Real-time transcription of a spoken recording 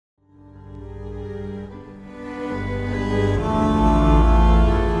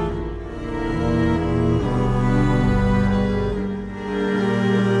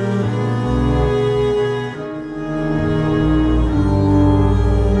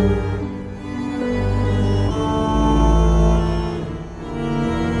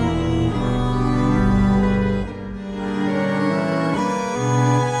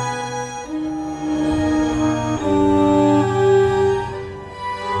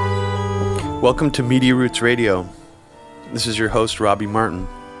Welcome to Media Roots Radio. This is your host, Robbie Martin.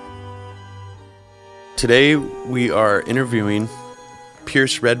 Today we are interviewing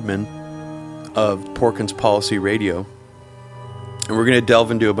Pierce Redmond of Porkins Policy Radio. And we're going to delve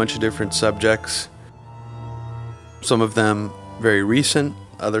into a bunch of different subjects. Some of them very recent,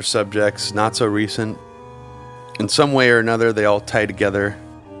 other subjects not so recent. In some way or another, they all tie together.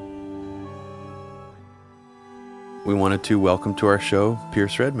 We wanted to welcome to our show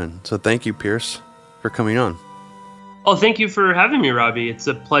Pierce Redmond. So thank you, Pierce, for coming on. Oh, thank you for having me, Robbie. It's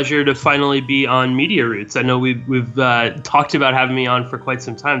a pleasure to finally be on Media Roots. I know we've talked about having me on for quite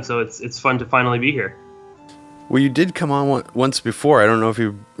some time, so it's fun to finally be here. Well, you did come on once before. I don't know if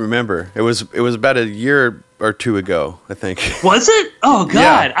you remember. It was about a year or two ago, I think. Was it? Oh God!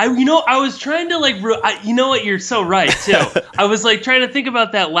 Yeah. I was trying to you know what? You're so right too. I was trying to think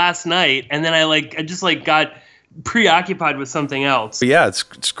about that last night, and then I just got preoccupied with something else. But yeah,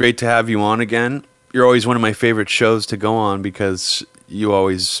 it's great to have you on again. You're always one of my favorite shows to go on because you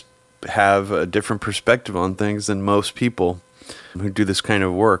always have a different perspective on things than most people who do this kind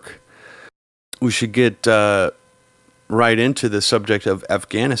of work. We should get right into the subject of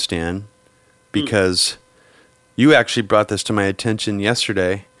Afghanistan because you actually brought this to my attention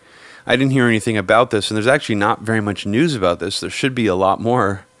yesterday. I didn't hear anything about this, and there's actually not very much news about this. There should be a lot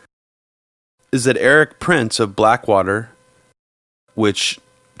more. Is that Erik Prince of Blackwater, which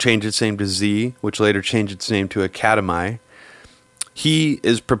changed its name to Z, which later changed its name to Academi, he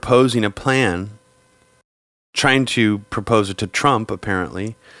is proposing a plan, trying to propose it to Trump,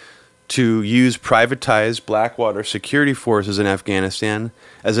 apparently, to use privatized Blackwater security forces in Afghanistan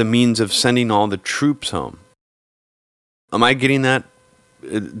as a means of sending all the troops home. Am I getting that?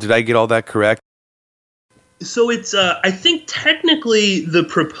 Did I get all that correct? So it's, I think technically the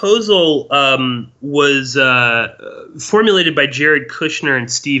proposal was formulated by Jared Kushner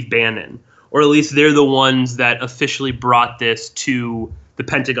and Steve Bannon, or at least they're the ones that officially brought this to the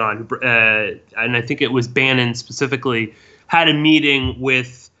Pentagon. And I think it was Bannon specifically had a meeting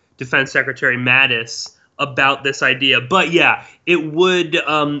with Defense Secretary Mattis about this idea. But yeah, it would,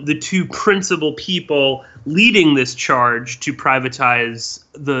 the two principal people leading this charge to privatize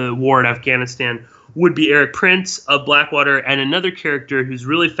the war in Afghanistan would be Erik Prince of Blackwater and another character who's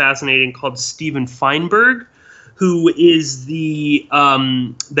really fascinating called Steven Feinberg, who is the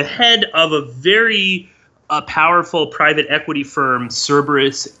head of a very powerful private equity firm,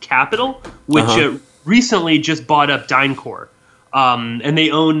 Cerberus Capital, which recently just bought up DynCorp. And they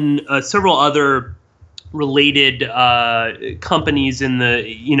own several other related companies in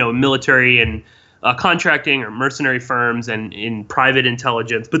the military and contracting or mercenary firms and in private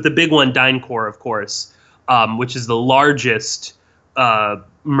intelligence. But the big one, DynCorp, of course, which is the largest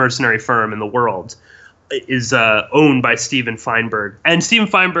mercenary firm in the world, is owned by Steven Feinberg. And Steven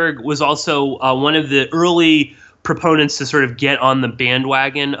Feinberg was also one of the early proponents to sort of get on the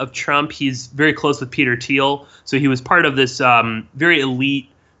bandwagon of Trump. He's very close with Peter Thiel. So he was part of this very elite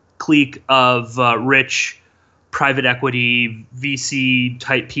clique of rich private equity, VC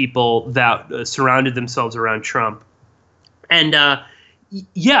type people that surrounded themselves around Trump. And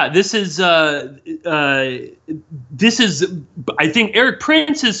this is I think Erik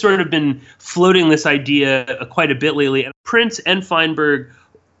Prince has sort of been floating this idea quite a bit lately. And Prince and Feinberg,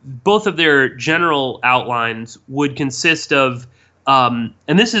 both of their general outlines would consist of, and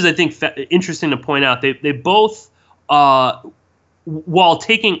this is, I think, interesting to point out, they both, while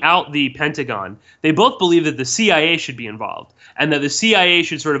taking out the Pentagon, they both believe that the CIA should be involved and that the CIA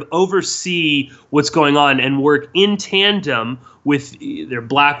should sort of oversee what's going on and work in tandem with either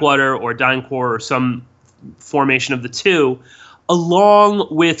Blackwater or DynCorp or some formation of the two, along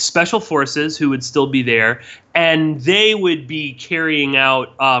with special forces who would still be there, and they would be carrying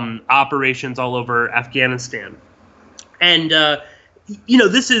out operations all over Afghanistan. And,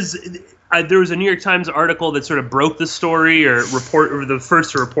 this is... there was a New York Times article that sort of broke the story or the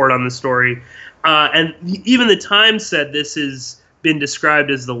first to report on the story. And even the Times said this has been described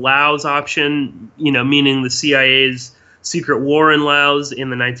as the Laos option, meaning the CIA's secret war in Laos in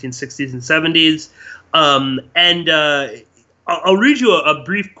the 1960s and 70s. I'll read you a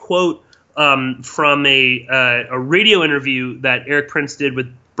brief quote from a radio interview that Erik Prince did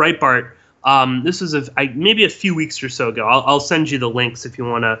with Breitbart. This was maybe a few weeks or so ago. I'll send you the links if you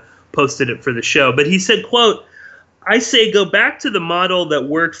want to posted it for the show. But he said, quote, "I say go back to the model that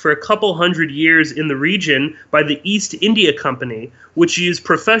worked for a couple hundred years in the region by the East India Company, which used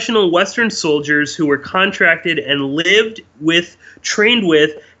professional Western soldiers who were contracted and lived with, trained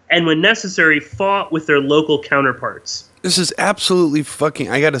with, and when necessary, fought with their local counterparts." This is absolutely fucking...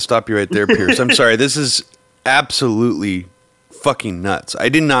 I got to stop you right there, Pierce. I'm sorry. This is absolutely fucking nuts. I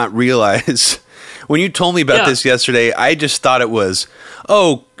did not realize when you told me about this yesterday, I just thought it was,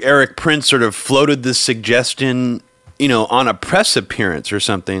 Erik Prince sort of floated this suggestion, on a press appearance or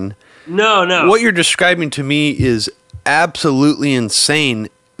something. No. What you're describing to me is absolutely insane.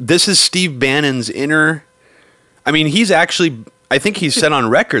 This is Steve Bannon's inner... I mean, I think he's said on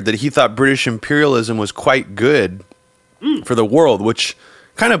record that he thought British imperialism was quite good for the world, which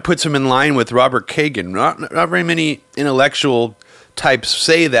kind of puts him in line with Robert Kagan. Not very many intellectual types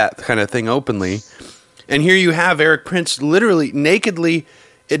say that kind of thing openly. And here you have Erik Prince literally nakedly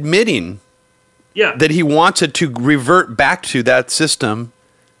admitting that he wants it to revert back to that system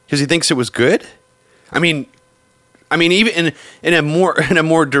because he thinks it was good. I mean, even in a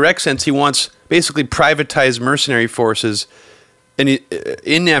more direct sense, he wants basically privatized mercenary forces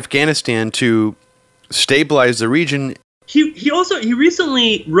in Afghanistan to stabilize the region. He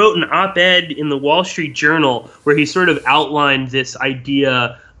recently wrote an op-ed in the Wall Street Journal where he sort of outlined this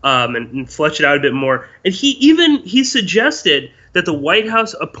idea and fleshed it out a bit more. And he suggested that the White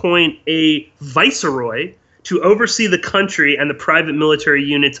House appoint a viceroy to oversee the country and the private military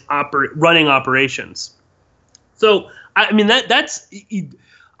units running operations. So I mean that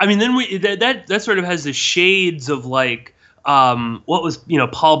sort of has the shades of like what was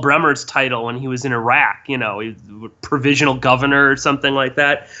Paul Bremer's title when he was in Iraq, provisional governor or something like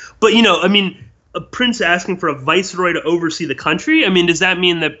that. But a prince asking for a viceroy to oversee the country. I mean, does that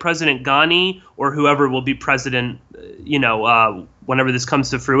mean that President Ghani or whoever will be president, whenever this comes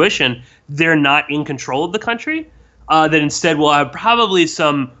to fruition, they're not in control of the country? That instead we'll have probably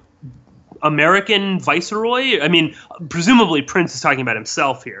some American viceroy. I mean, presumably Prince is talking about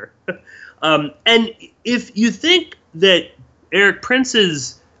himself here. And if you think that Erik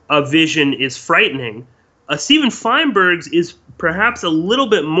Prince's vision is frightening, Steven Feinberg's is perhaps a little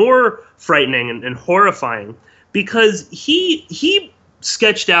bit more frightening and horrifying, because he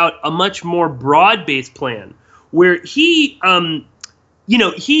sketched out a much more broad-based plan where this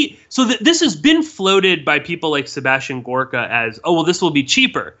has been floated by people like Sebastian Gorka as, this will be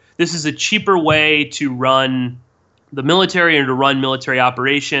cheaper. This is a cheaper way to run the military and to run military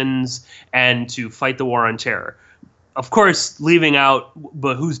operations and to fight the war on terror. Of course, leaving out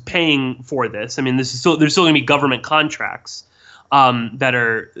but who's paying for this. I mean, there's still going to be government contracts that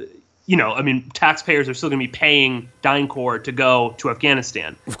are, taxpayers are still going to be paying DynCorp to go to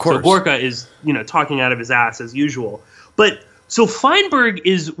Afghanistan. Of course. So Gorka is, talking out of his ass as usual. But so Feinberg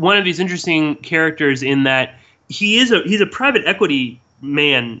is one of these interesting characters in that he's a private equity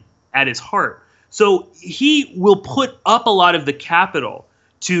man at his heart. So he will put up a lot of the capital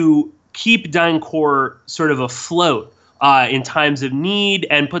to keep DynCorp sort of afloat in times of need,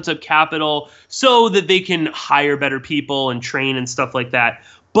 and puts up capital so that they can hire better people and train and stuff like that.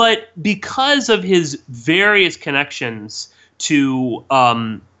 But because of his various connections to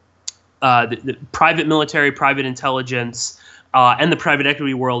the private military, private intelligence, and the private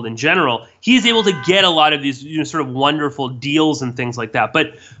equity world in general, he is able to get a lot of these sort of wonderful deals and things like that.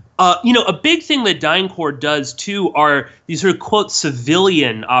 But a big thing that DynCorp does too are these sort of quote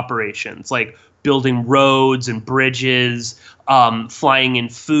civilian operations, like building roads and bridges, flying in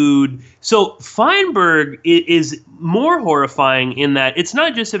food. So Feinberg is more horrifying in that it's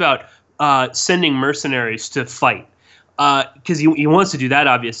not just about sending mercenaries to fight, because he wants to do that,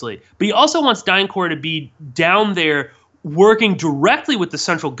 obviously. But he also wants DynCorp to be down there working directly with the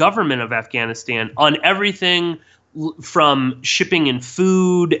central government of Afghanistan on everything from shipping in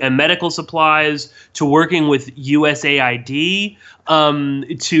food and medical supplies to working with USAID,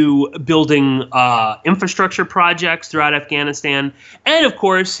 to building infrastructure projects throughout Afghanistan. And of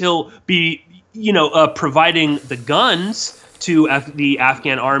course, he'll be, providing the guns to the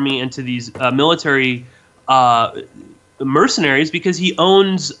Afghan army and to these military mercenaries, because he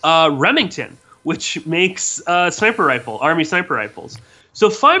owns Remington, which makes army sniper rifles. So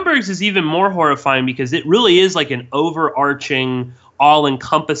Feinberg's is even more horrifying because it really is like an overarching,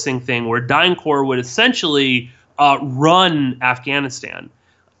 all-encompassing thing where DynCorp would essentially run Afghanistan.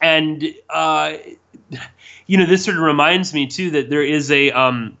 And, this sort of reminds me, too, that there is a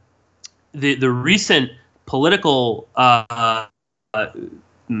the recent political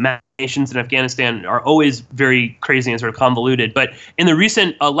machinations in Afghanistan are always very crazy and sort of convoluted. But in the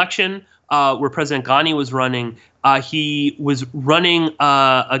recent election where President Ghani was running, he was running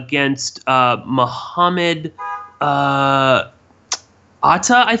against Mohammed.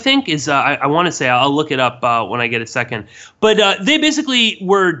 Atta, I think, is, I want to say, I'll look it up when I get a second. But they basically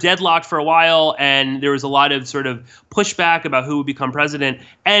were deadlocked for a while, and there was a lot of sort of pushback about who would become president.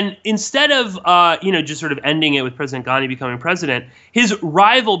 And instead of, just sort of ending it with President Ghani becoming president, his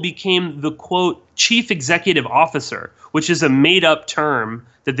rival became the, quote, chief executive officer, which is a made-up term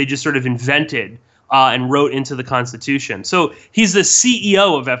that they just sort of invented and wrote into the Constitution. So he's the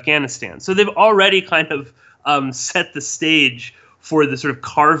CEO of Afghanistan. So they've already kind of set the stage for the sort of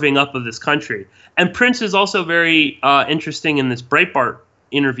carving up of this country. And Prince is also very interesting in this Breitbart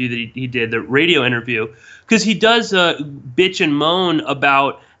interview that he did, the radio interview, because he does bitch and moan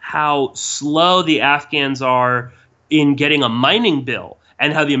about how slow the Afghans are in getting a mining bill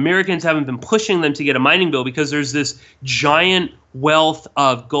and how the Americans haven't been pushing them to get a mining bill because there's this giant wealth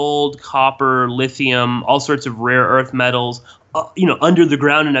of gold, copper, lithium, all sorts of rare earth metals, under the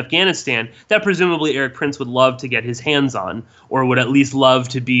ground in Afghanistan that presumably Erik Prince would love to get his hands on, or would at least love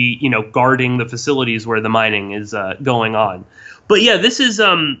to be, guarding the facilities where the mining is going on. But yeah, this is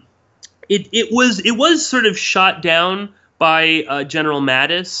it was sort of shot down by General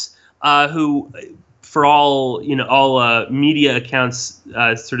Mattis, who, for all media accounts,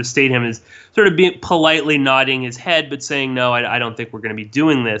 sort of state him as sort of being politely nodding his head, but saying no, I don't think we're going to be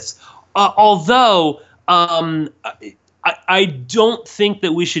doing this. Although. I don't think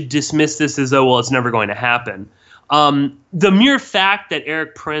that we should dismiss this as though, well, it's never going to happen. The mere fact that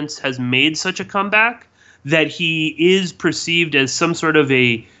Erik Prince has made such a comeback, that he is perceived as some sort of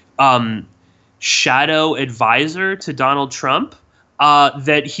a shadow advisor to Donald Trump,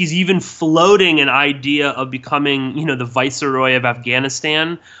 that he's even floating an idea of becoming, the viceroy of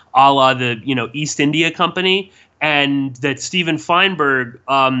Afghanistan, a la the, East India Company, and that Steven Feinberg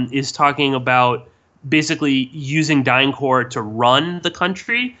is talking about basically using DynCorp to run the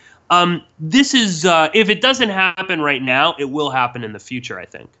country. This is, if it doesn't happen right now, it will happen in the future, I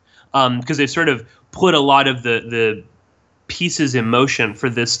think, because they've sort of put a lot of the pieces in motion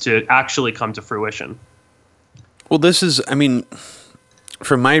for this to actually come to fruition. Well, this is,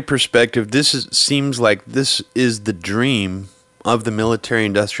 from my perspective, seems like this is the dream of the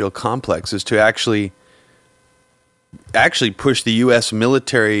military-industrial complex, is to actually push the U.S.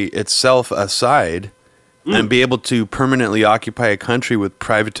 military itself aside and be able to permanently occupy a country with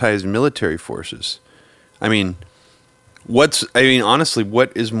privatized military forces. Honestly,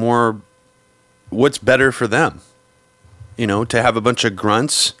 what's better for them? To have a bunch of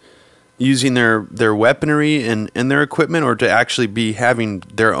grunts using their weaponry and their equipment, or to actually be having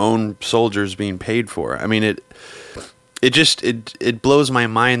their own soldiers being paid for? It blows my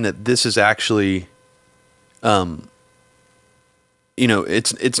mind that this is actually,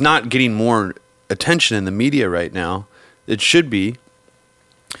 it's not getting more attention in the media right now. It should be.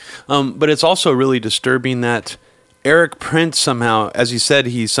 But it's also really disturbing that Erik Prince somehow, as he said,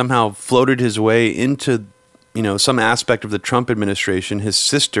 he somehow floated his way into, some aspect of the Trump administration. His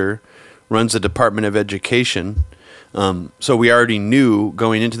sister runs the Department of Education. So we already knew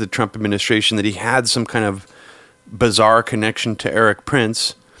going into the Trump administration that he had some kind of bizarre connection to Erik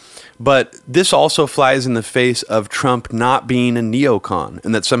Prince. But this also flies in the face of Trump not being a neocon,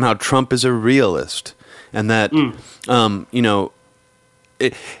 and that somehow Trump is a realist, and that,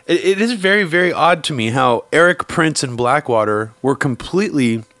 it is very, very odd to me how Erik Prince and Blackwater were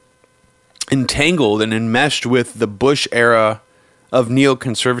completely entangled and enmeshed with the Bush era of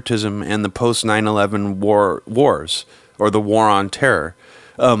neoconservatism and the post 9/11 wars, or the war on terror.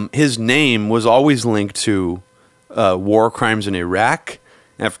 His name was always linked to war crimes in Iraq,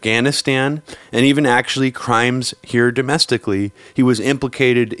 Afghanistan, and even actually crimes here domestically. He was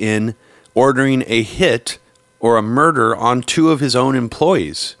implicated in ordering a hit or a murder on 2 of his own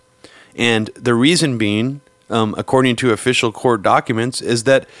employees. And the reason being, according to official court documents, is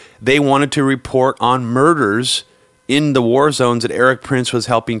that they wanted to report on murders in the war zones that Erik Prince was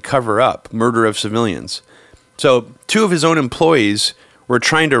helping cover up, murder of civilians. So 2 of his own employees were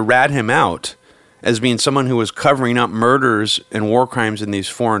trying to rat him out as being someone who was covering up murders and war crimes in these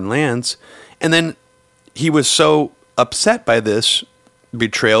foreign lands. And then he was so upset by this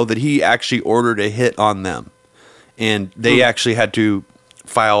betrayal that he actually ordered a hit on them. And they actually had to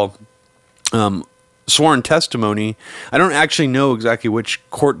file sworn testimony. I don't actually know exactly which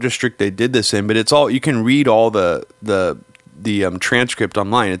court district they did this in, but it's all, you can read all the transcript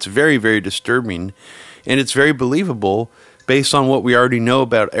online. It's very, very disturbing, and it's very believable based on what we already know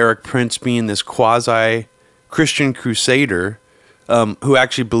about Erik Prince being this quasi-Christian crusader who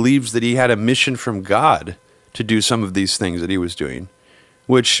actually believes that he had a mission from God to do some of these things that he was doing,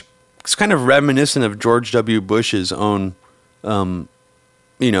 which is kind of reminiscent of George W. Bush's own,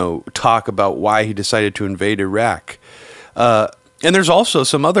 talk about why he decided to invade Iraq. And there's also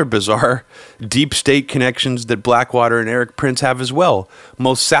some other bizarre deep state connections that Blackwater and Erik Prince have as well.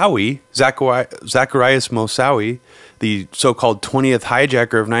 Moussaoui, Zacarias Moussaoui, the so-called 20th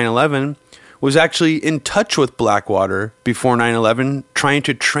hijacker of 9/11, was actually in touch with Blackwater before 9/11, trying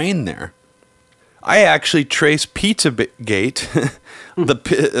to train there. I actually trace Pizzagate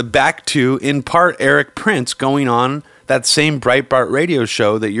back to, in part, Erik Prince going on that same Breitbart radio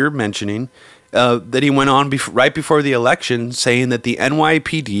show that you're mentioning, that he went on right before the election, saying that the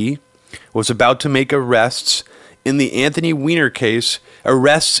NYPD was about to make arrests in the Anthony Weiner case,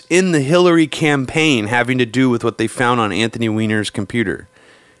 arrests in the Hillary campaign having to do with what they found on Anthony Weiner's computer,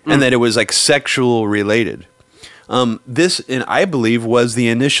 and that it was like sexual related. This, and I believe, was the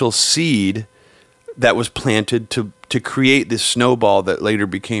initial seed that was planted to create this snowball that later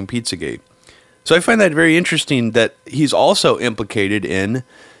became Pizzagate. So I find that very interesting that he's also implicated in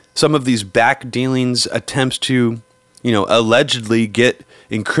some of these back dealings, attempts to, allegedly get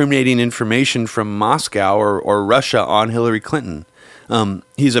incriminating information from Moscow or Russia on Hillary Clinton.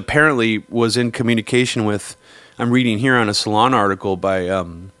 He's apparently was in communication with, I'm reading here on a Salon article by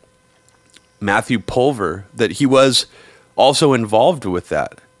Matthew Pulver, that he was also involved with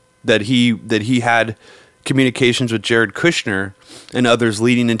that he had communications with Jared Kushner and others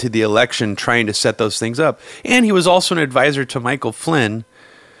leading into the election, trying to set those things up. And he was also an advisor to Michael Flynn,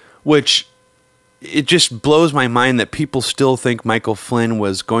 which it just blows my mind that people still think Michael Flynn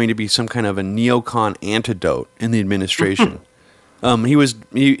was going to be some kind of a neocon antidote in the administration.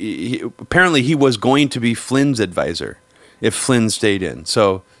 He apparently he was going to be Flynn's advisor if Flynn stayed in.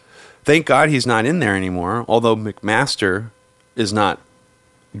 So thank God he's not in there anymore, although McMaster is not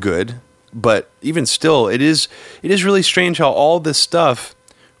good. But even still, it is really strange how all this stuff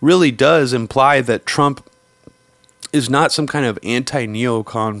really does imply that Trump is not some kind of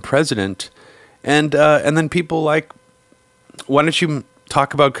anti-neocon president. And then people like, why don't you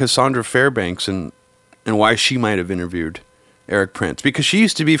talk about Cassandra Fairbanks and why she might have interviewed Erik Prince? Because she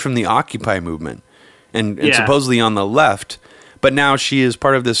used to be from the Occupy movement and supposedly on the left, but now she is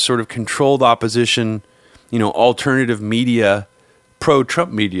part of this sort of controlled opposition, alternative media,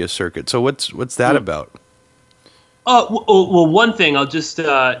 pro-Trump media circuit. So what's that about? Well, one thing I'll just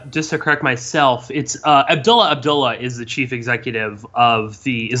to correct myself, it's Abdullah Abdullah is the chief executive of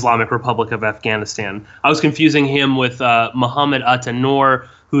the Islamic Republic of Afghanistan. I was confusing him with Mohammed Atta Noor,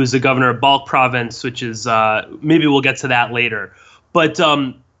 who is the governor of Balkh province, which is maybe we'll get to that later. But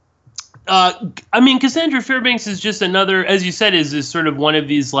Cassandra Fairbanks is just another, as you said, is sort of one of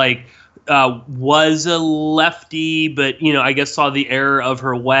these was a lefty, but I guess saw the error of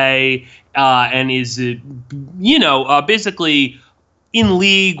her way, and is basically in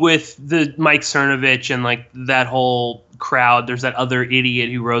league with the Mike Cernovich and that whole crowd. There's that other idiot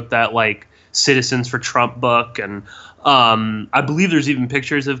who wrote that Citizens for Trump book, and I believe there's even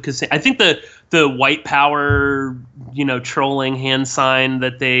pictures of I think the white power trolling hand sign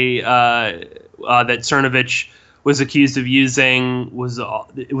that that Cernovich was accused of using was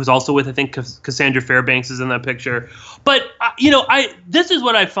also with, I think, Cassandra Fairbanks is in that picture. But this is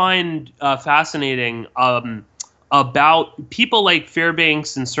what I find fascinating about people like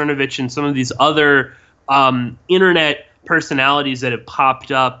Fairbanks and Cernovich and some of these other internet personalities that have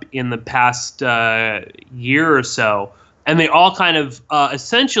popped up in the past year or so. And they all kind of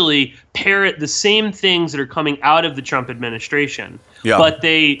essentially parrot the same things that are coming out of the Trump administration. Yeah. But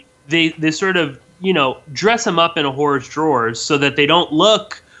they sort of dress them up in a whore's drawers so that they don't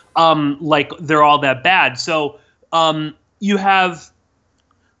look like they're all that bad. So you have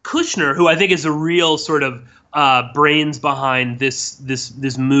Kushner, who I think is a real sort of brains behind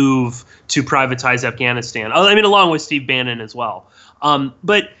this move to privatize Afghanistan. I mean, along with Steve Bannon as well.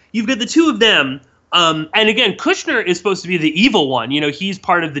 But you've got the two of them. And again, Kushner is supposed to be the evil one. He's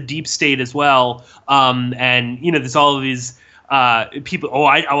part of the deep state as well. And there's all of these people.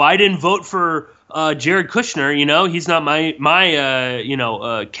 I didn't vote for Jared Kushner. He's not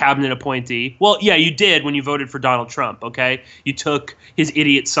my cabinet appointee. Well, yeah, you did when you voted for Donald Trump. Okay, you took his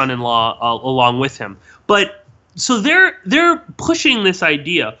idiot son-in-law along with him. But so they're pushing this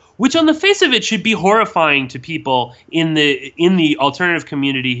idea, which on the face of it should be horrifying to people in the alternative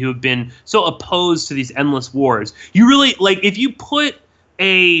community who have been so opposed to these endless wars. You really if you put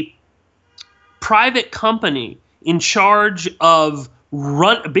a private company in charge of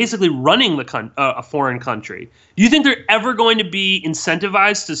basically running a foreign country, do you think they're ever going to be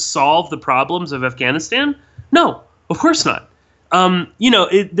incentivized to solve the problems of Afghanistan? No, of course not.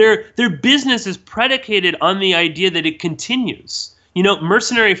 Their business is predicated on the idea that it continues.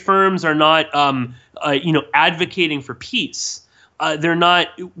 Mercenary firms are not advocating for peace. They're not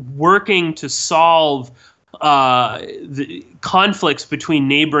working to solve the conflicts between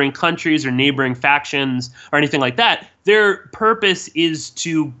neighboring countries or neighboring factions or anything like that. Their purpose is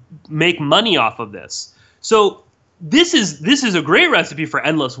to make money off of this. So this is a great recipe for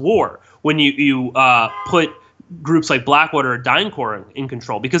endless war when you put groups like Blackwater or DynCorp in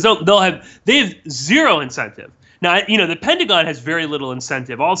control, because they have zero incentive. Now, the Pentagon has very little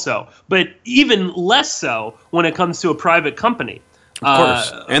incentive also, but even less so when it comes to a private company. Of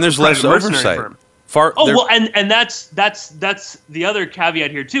course, and there's less oversight. Firm. And that's the other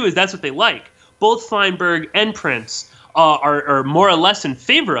caveat here too, is that's what they like. Both Feinberg and Prince are more or less in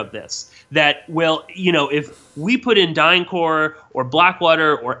favor of this. That, well, if we put in DynCorp or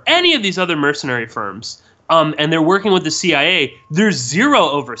Blackwater or any of these other mercenary firms, and they're working with the CIA, there's zero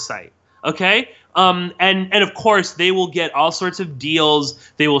oversight. Okay, and of course they will get all sorts of deals.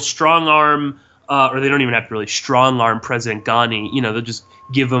 They will strong arm, or they don't even have to really strong arm President Ghani. They'll just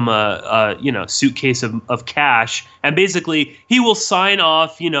give him a suitcase of cash, and basically he will sign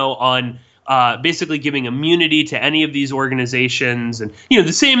off, on basically giving immunity to any of these organizations. And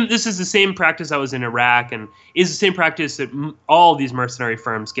this is the same practice I was in Iraq, and is the same practice that all of these mercenary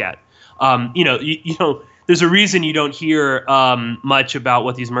firms get. There's a reason you don't hear much about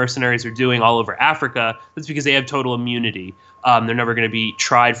what these mercenaries are doing all over Africa. That's because they have total immunity. They're never going to be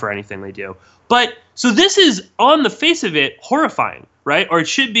tried for anything they do. But so this is, on the face of it, horrifying, right? Or it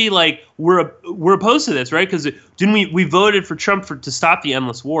should be like we're opposed to this, right? Because didn't we voted for Trump to stop the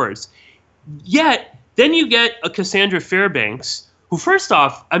endless wars? Yet then you get a Cassandra Fairbanks, who, first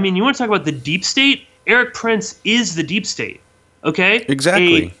off, I mean, you want to talk about the deep state? Eric Prince is the deep state. Okay,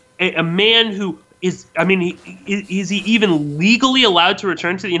 exactly. A man who is he even legally allowed to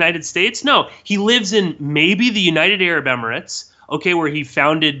return to the United States? No, he lives in maybe the United Arab Emirates, okay, where he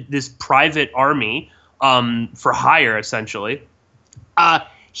founded this private army for hire, essentially.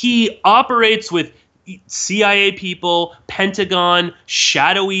 He operates with CIA people, Pentagon,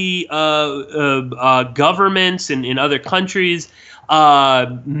 shadowy governments in other countries,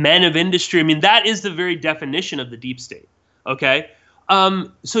 men of industry. I mean, that is the very definition of the deep state, okay?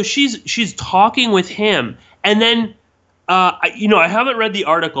 So she's talking with him, and then I haven't read the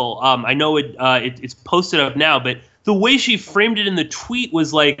article. I know it's posted up now, but the way she framed it in the tweet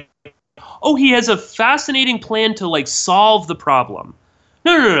was like, "Oh, he has a fascinating plan to like solve the problem."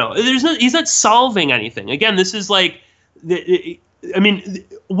 No. He's not solving anything. Again, this is like,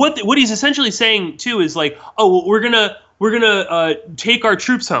 what he's essentially saying too is like, "Oh, well, we're gonna take our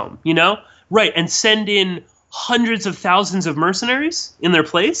troops home, right, and send in hundreds of thousands of mercenaries in their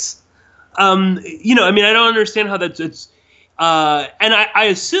place." I don't understand how that's. And I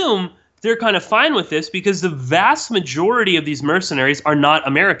assume they're kind of fine with this because the vast majority of these mercenaries are not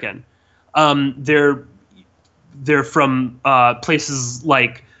American. They're from places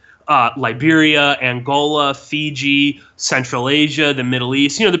like Liberia, Angola, Fiji, Central Asia, the Middle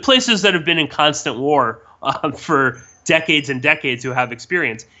East. The places that have been in constant war for decades and decades, who have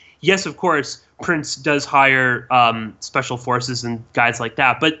experience. Yes, of course, Prince does hire special forces and guys like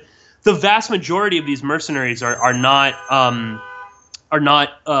that, but the vast majority of these mercenaries are not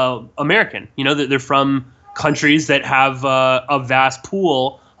American. They're from countries that have a vast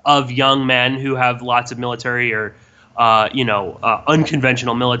pool of young men who have lots of military or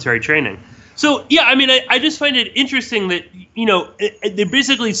unconventional military training. So yeah, I just find it interesting that they're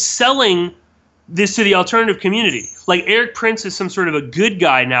basically selling this to the alternative community. Like Eric Prince is some sort of a good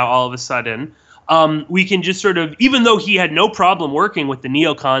guy now all of a sudden. We can just sort of, even though he had no problem working with the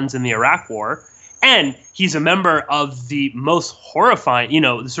neocons in the Iraq War, and he's a member of the most horrifying,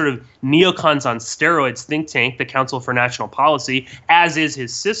 the sort of neocons on steroids think tank, the Council for National Policy, as is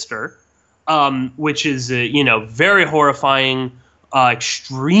his sister, which is, very horrifying,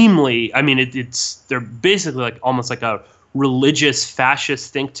 extremely, they're basically like almost like a religious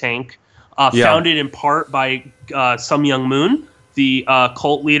fascist think tank, founded in part by Sun Myung Moon, the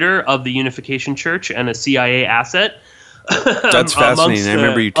cult leader of the Unification Church and a CIA asset. That's fascinating. I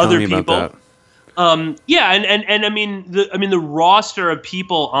remember you telling me about that. The roster of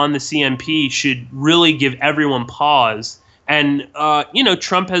people on the CNP should really give everyone pause. And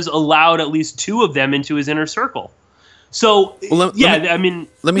Trump has allowed at least two of them into his inner circle. So let me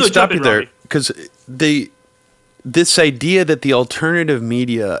stop you there, because this idea that the alternative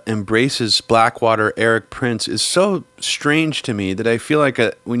media embraces Blackwater, Eric Prince, is so strange to me that I feel like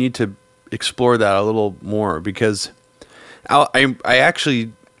we need to explore that a little more, because I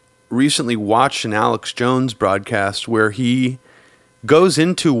actually recently watched an Alex Jones broadcast where he goes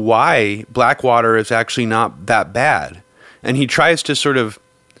into why Blackwater is actually not that bad. And he tries to sort of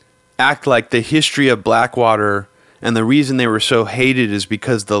act like the history of Blackwater and the reason they were so hated is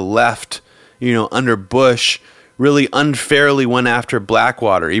because the left under Bush, really unfairly went after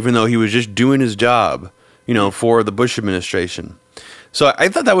Blackwater, even though he was just doing his job, for the Bush administration. So I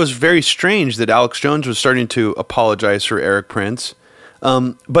thought that was very strange that Alex Jones was starting to apologize for Erik Prince.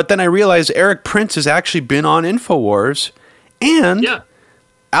 But then I realized Erik Prince has actually been on InfoWars, and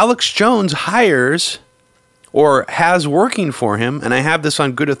Alex Jones hires or has working for him, and I have this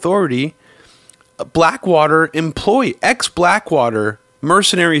on good authority, a Blackwater employee, ex-Blackwater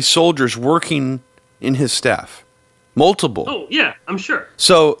mercenary soldiers working in his staff. Multiple. Oh, yeah, I'm sure.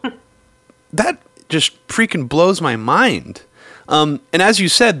 So that just freaking blows my mind. And as you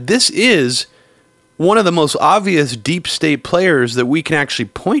said, this is one of the most obvious deep state players that we can actually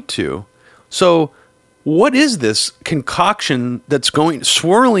point to. So what is this concoction that's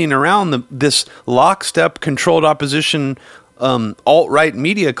swirling around this lockstep controlled opposition alt-right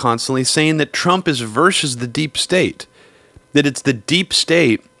media constantly saying that Trump is versus the deep state, that it's the deep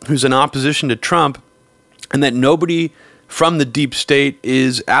state who's in opposition to Trump, and that nobody from the deep state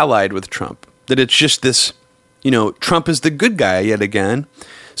is allied with Trump, that it's just this, Trump is the good guy yet again.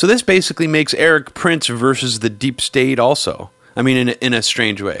 So this basically makes Erik Prince versus the deep state also. I mean, in a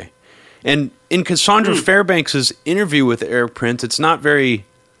strange way. And in Cassandra Fairbanks' interview with Erik Prince, it's not very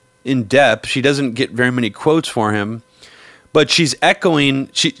in-depth. She doesn't get very many quotes for him. But she's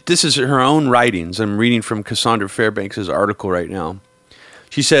echoing, this is her own writings. I'm reading from Cassandra Fairbanks' article right now.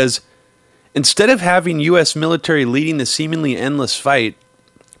 She says, instead of having U.S. military leading the seemingly endless fight,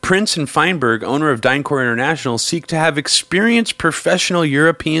 Prince and Feinberg, owner of DynCorp International, seek to have experienced professional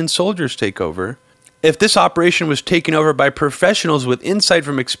European soldiers take over. If this operation was taken over by professionals with insight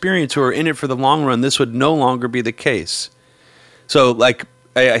from experience who are in it for the long run, this would no longer be the case. So,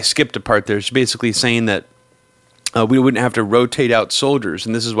 I skipped a part there. She's basically saying that we wouldn't have to rotate out soldiers,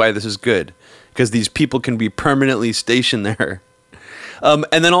 and this is why this is good, because these people can be permanently stationed there. And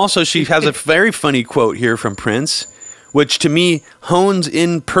then also she has a very funny quote here from Prince, which to me hones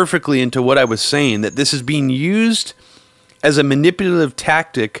in perfectly into what I was saying, that this is being used as a manipulative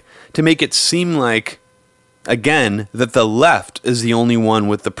tactic to make it seem like, again, that the left is the only one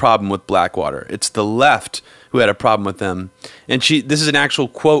with the problem with Blackwater. It's the left who had a problem with them. And this is an actual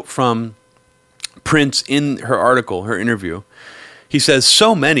quote from Prince in her article, her interview. He says,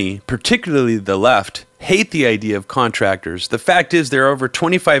 so many, particularly the left, hate the idea of contractors. The fact is there are over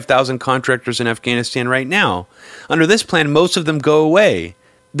 25,000 contractors in Afghanistan right now. Under this plan, most of them go away.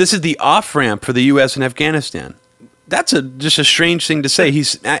 This is the off-ramp for the U.S. in Afghanistan. That's just a strange thing to say.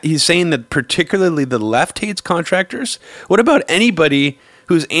 He's saying that particularly the left hates contractors. What about anybody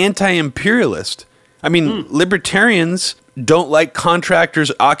who's anti-imperialist? I mean, libertarians don't like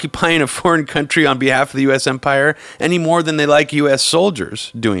contractors occupying a foreign country on behalf of the U.S. empire any more than they like U.S.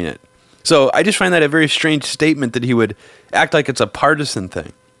 soldiers doing it. So I just find that a very strange statement that he would act like it's a partisan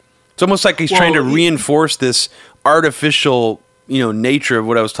thing. It's almost like he's trying to reinforce this artificial, nature of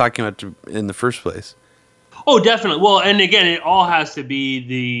what I was talking about in the first place. Oh, definitely. Well, and again, it all has to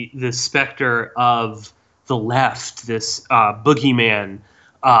be the specter of the left, this boogeyman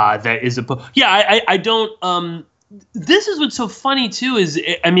that is a. Yeah, I don't. This is what's so funny too.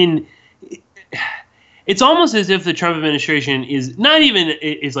 It's almost as if the Trump administration is not even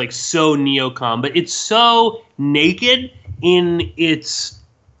is like so neocon, but it's so naked in its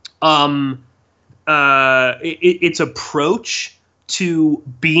approach to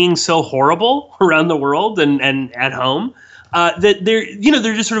being so horrible around the world and at home that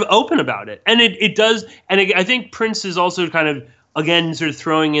they're just sort of open about it, and it does. And I think Prince is also kind of again sort of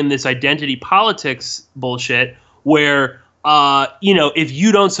throwing in this identity politics bullshit where. If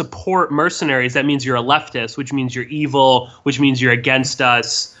you don't support mercenaries, that means you're a leftist, which means you're evil, which means you're against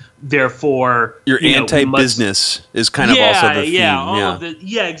us. Therefore, you're anti-business is kind of also the theme.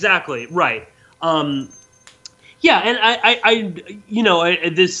 Yeah, exactly. Right. And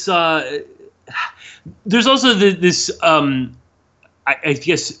this. There's also this. I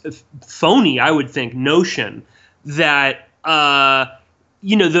guess phony, I would think, notion that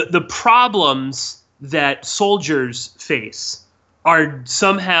the problems that soldiers face are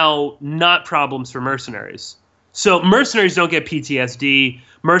somehow not problems for mercenaries. So mercenaries don't get PTSD.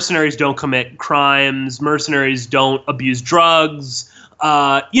 Mercenaries don't commit crimes. Mercenaries don't abuse drugs. We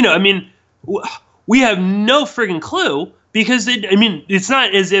have no friggin' clue because it's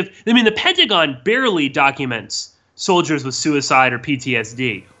not as if the Pentagon barely documents soldiers with suicide or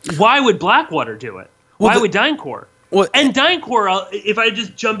PTSD. Why would Blackwater do it? Why would DynCorp? And DynCorp, if I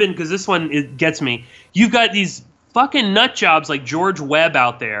just jump in, because this one gets me, you've got these fucking nut jobs like George Webb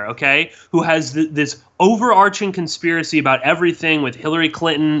out there, okay, who has this overarching conspiracy about everything with Hillary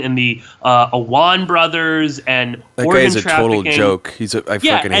Clinton and the Awan brothers and that organ guy is a trafficking. total joke. I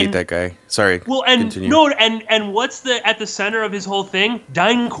fucking hate that guy. Sorry. Well, and continue. no, and what's at the center of his whole thing?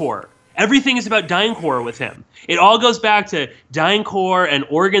 DynCorp. Everything is about DynCorp with him. It all goes back to DynCorp and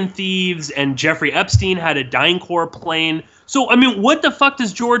organ thieves, and Jeffrey Epstein had a DynCorp plane. So, I mean, what the fuck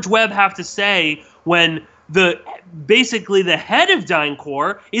does George Webb have to say when basically the head of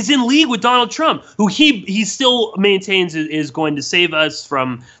DynCorp is in league with Donald Trump, who he still maintains is going to save us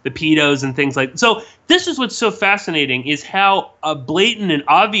from the pedos and things like that. So this is what's so fascinating, is how blatant and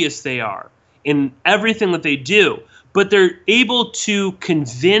obvious they are in everything that they do. But they're able to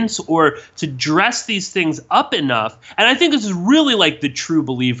convince or to dress these things up enough. And I think this is really like the true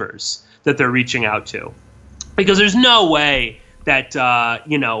believers that they're reaching out to. Because there's no way that,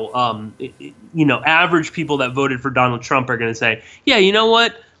 average people that voted for Donald Trump are going to say, yeah, you know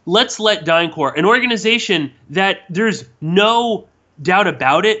what? Let's let DynCorp, an organization that there's no doubt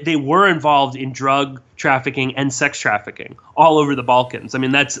about it, they were involved in drug trafficking and sex trafficking all over the Balkans. I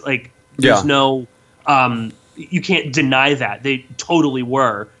mean, that's like, there's no... you can't deny that. They totally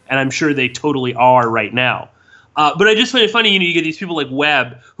were, and I'm sure they totally are right now. But I just find it funny, you get these people like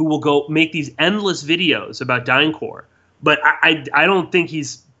Webb who will go make these endless videos about DynCorp. But I don't think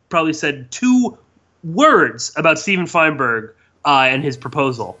he's probably said 2 words about Steven Feinberg and his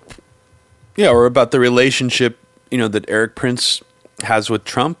proposal. Yeah, or about the relationship, that Erik Prince has with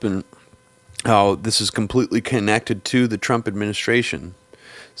Trump, and how this is completely connected to the Trump administration.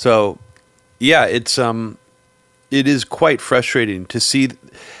 So, yeah, it is quite frustrating to see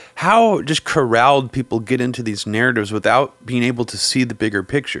how just corralled people get into these narratives without being able to see the bigger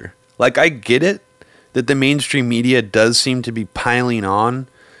picture. Like, I get it that the mainstream media does seem to be piling on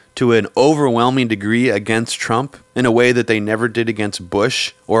to an overwhelming degree against Trump in a way that they never did against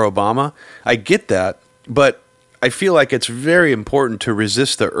Bush or Obama. I get that, but I feel like it's very important to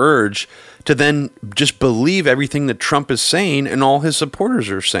resist the urge to then just believe everything that Trump is saying and all his supporters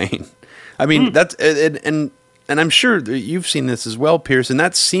are saying. I mean, that's and I'm sure that you've seen this as well, Pierce, and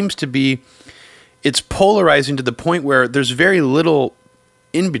that seems to be, it's polarizing to the point where there's very little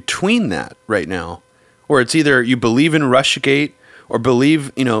in between that right now, where it's either you believe in Russiagate or believe,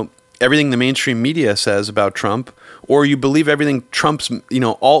 everything the mainstream media says about Trump, or you believe everything Trump's,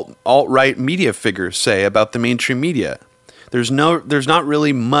 alt-right media figures say about the mainstream media. There's not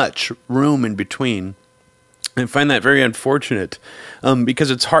really much room in between. I find that very unfortunate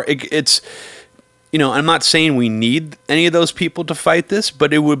because it's hard. I'm not saying we need any of those people to fight this,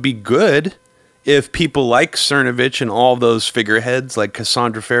 but it would be good if people like Cernovich and all those figureheads like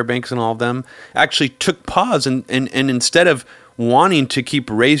Cassandra Fairbanks and all of them actually took pause and instead of wanting to keep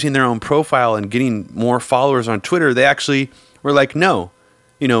raising their own profile and getting more followers on Twitter, they actually were like, no,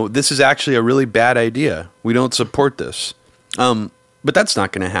 this is actually a really bad idea. We don't support this. But that's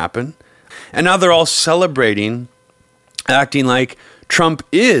not going to happen. And now they're all celebrating, acting like Trump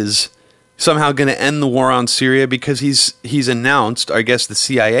is somehow going to end the war on Syria because he's announced, I guess the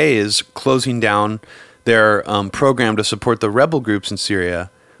CIA is closing down their program to support the rebel groups in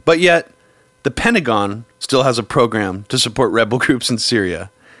Syria. But yet the Pentagon still has a program to support rebel groups in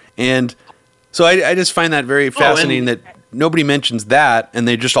Syria. And so I just find that very fascinating that nobody mentions that, and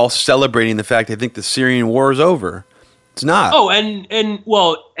they're just all celebrating the fact they think the Syrian war is over. It's not. Oh,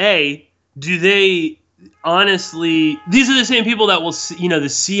 do they honestly, these are the same people that will, the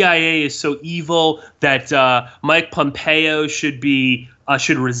CIA is so evil that Mike Pompeo should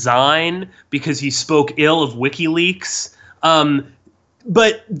resign because he spoke ill of WikiLeaks.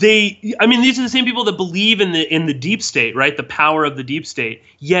 But these are the same people that believe in the deep state, right? The power of the deep state.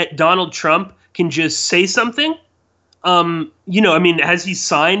 Yet Donald Trump can just say something. Has he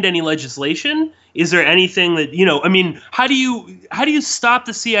signed any legislation? Is there anything that, how do you stop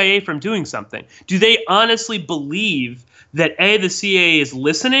the CIA from doing something? Do they honestly believe that the CIA is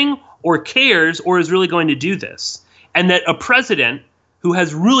listening or cares or is really going to do this? And that a president who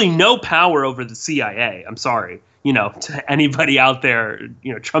has really no power over the CIA, I'm sorry, to anybody out there,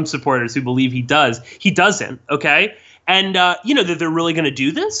 Trump supporters who believe he doesn't, okay? And, that they're really going to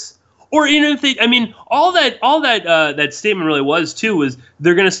do this? Or if they, all that statement really was too was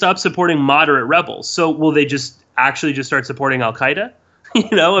they're going to stop supporting moderate rebels. So will they just start supporting Al Qaeda?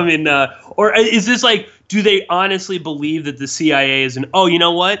 Or is this like, do they honestly believe that the CIA is you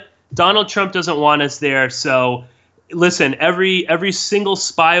know what? Donald Trump doesn't want us there. So listen, every single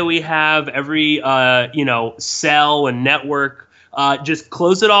spy we have, every cell and network, just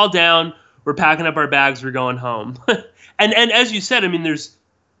close it all down. We're packing up our bags. We're going home. and as you said, there's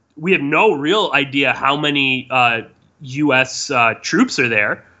we have no real idea how many U.S. Troops are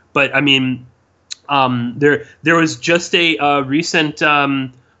there. But I mean, there was just a recent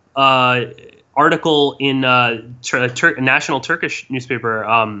article in national Turkish newspaper,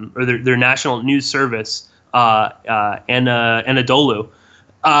 or their national news service, Anadolu,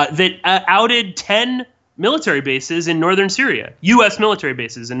 that outed 10 military bases in northern Syria, U.S. military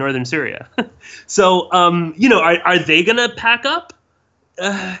bases in northern Syria. So, are they going to pack up?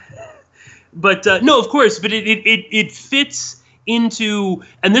 But no, of course. But it fits into,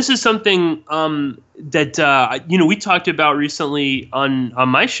 and this is something that we talked about recently on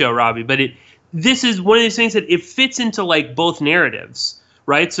my show, Robbie. But this is one of these things that it fits into like both narratives,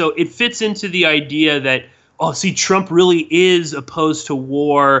 right? So it fits into the idea that, oh, see, Trump really is opposed to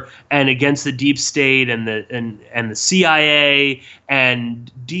war and against the deep state and the CIA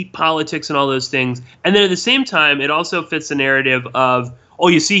and deep politics and all those things. And then at the same time, it also fits the narrative of, oh,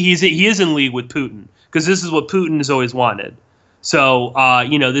 you see, he is in league with Putin because this is what Putin has always wanted. So,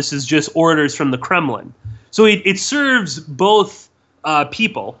 this is just orders from the Kremlin. So it serves both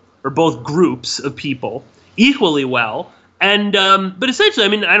people or both groups of people equally well. And but essentially, I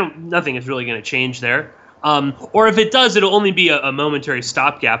mean, nothing is really going to change there. Or if it does, it'll only be a momentary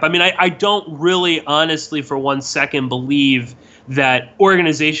stopgap. I mean, I don't really honestly for 1 second believe that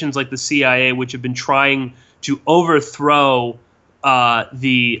organizations like the CIA, which have been trying to overthrow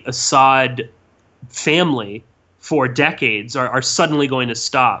the Assad family for decades, are suddenly going to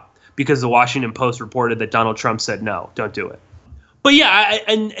stop because the Washington Post reported that Donald Trump said, no, don't do it. But yeah,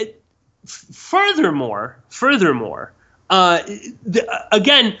 furthermore,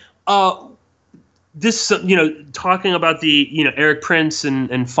 again, this, talking about the, Erik Prince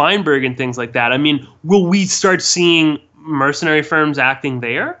and Feinberg and things like that. I mean, will we start seeing mercenary firms acting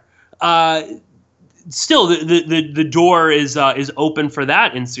there? Still, the door is open for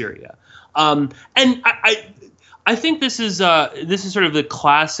that in Syria. And I think this is sort of the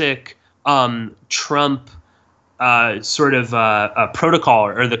classic Trump sort of protocol,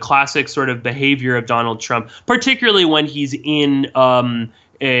 or the classic sort of behavior of Donald Trump, particularly when he's in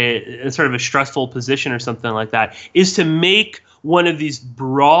a sort of a stressful position or something like that, is to make one of these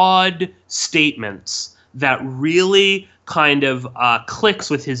broad statements that really kind of clicks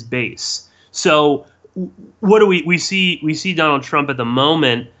with his base. So what do we see Donald Trump at the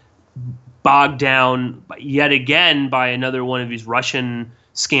moment bogged down yet again by another one of these Russian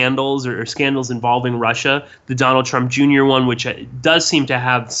scandals or scandals involving Russia, the Donald Trump Jr. one, which does seem to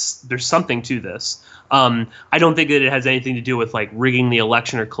have, there's something to this. I don't think that it has anything to do with like rigging the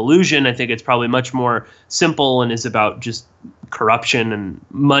election or collusion. I think it's probably much more simple and is about just corruption and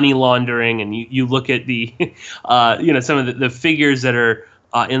money laundering. And you look at the, some of the figures that are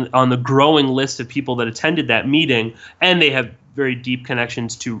on the growing list of people that attended that meeting, and they have very deep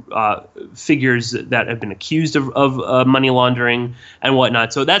connections to figures that have been accused of money laundering and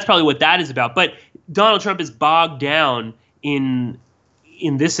whatnot. So that's probably what that is about. But Donald Trump is bogged down in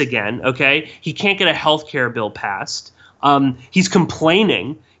this again. Okay, he can't get a health care bill passed. He's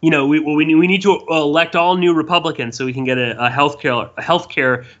complaining. We need to elect all new Republicans so we can get a health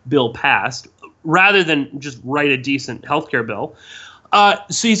care bill passed, rather than just write a decent health care bill.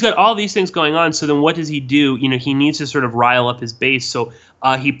 So he's got all these things going on. So then what does he do? He needs to sort of rile up his base. So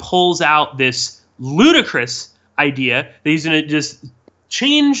he pulls out this ludicrous idea that he's going to just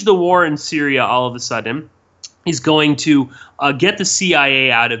change the war in Syria all of a sudden. He's going to get the CIA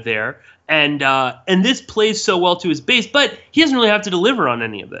out of there. And this plays so well to his base, but he doesn't really have to deliver on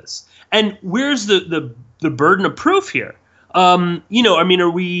any of this. And where's the burden of proof here? Are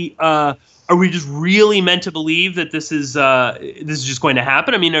we just really meant to believe that this is just going to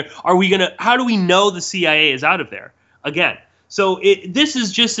happen? I mean, how do we know the CIA is out of there again? So this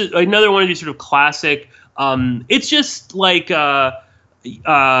is just another one of these sort of classic, it's just like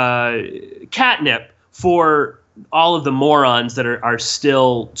catnip for all of the morons that are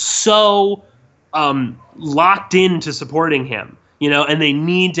still so locked into supporting him, and they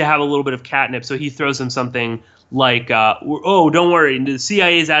need to have a little bit of catnip. So he throws them something like, don't worry, the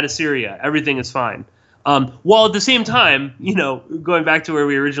CIA is out of Syria, everything is fine. While at the same time, going back to where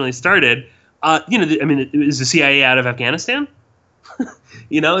we originally started, is the CIA out of Afghanistan?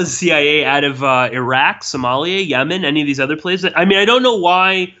 Is the CIA out of Iraq, Somalia, Yemen, any of these other places? I mean, I don't know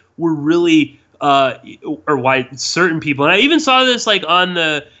why we're really, or why certain people, and I even saw this like on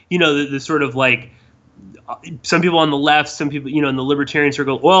the sort of like, some people on the left, some people, in the libertarian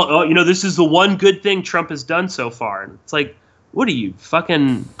circle, this is the one good thing Trump has done so far. And it's like, what are you,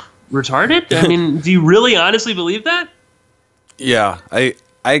 fucking retarded? I mean, do you really honestly believe that? Yeah,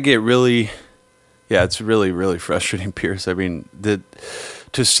 I get really, it's really, really frustrating, Pierce. I mean,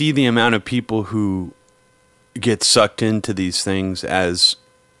 to see the amount of people who get sucked into these things, as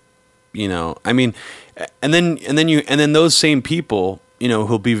you know, I mean, and then those same people, you know,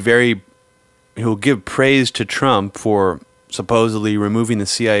 who'll give praise to Trump for supposedly removing the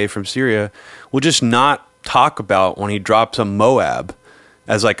CIA from Syria, will just not talk about when he drops a Moab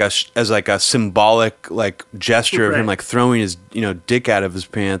as like a symbolic like gesture of him like throwing his, you know, dick out of his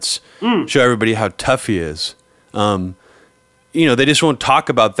pants, show everybody how tough he is. You know, they just won't talk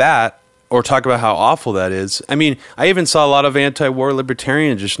about that or talk about how awful that is. I mean, I even saw a lot of anti-war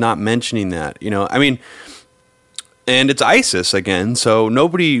libertarians just not mentioning that, you know. I mean, and it's ISIS again, so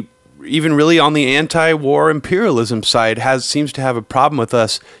nobody even really on the anti-war imperialism side seems to have a problem with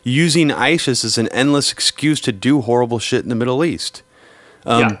us using ISIS as an endless excuse to do horrible shit in the Middle East.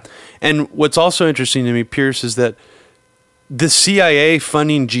 And what's also interesting to me, Pierce, is that the CIA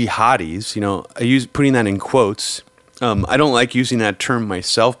funding jihadis, you know, putting that in quotes. I don't like using that term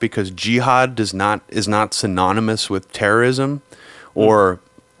myself because jihad is not synonymous with terrorism or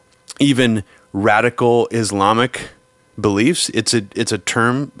even radical Islamic beliefs. It's a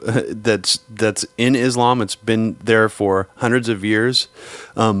term that's in Islam. It's been there for hundreds of years.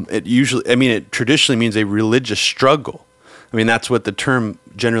 It traditionally means a religious struggle. I mean, that's what the term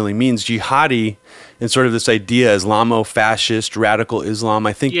generally means. Jihadi and sort of this idea, Islamo-fascist, radical Islam,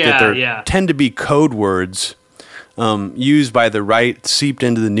 I think that there tend to be code words used by the right, seeped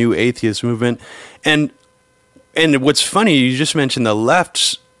into the new atheist movement. And what's funny, you just mentioned the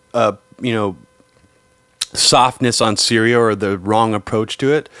left's, softness on Syria or the wrong approach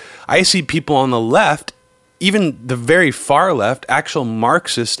to it. I see people on the left, even the very far left, actual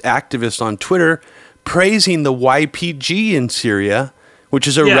Marxist activists on Twitter, praising the YPG in Syria, which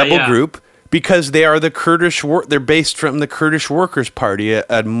is a rebel group, because they are the Kurdish. They're based from the Kurdish Workers' Party,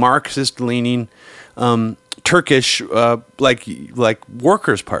 a Marxist-leaning Turkish like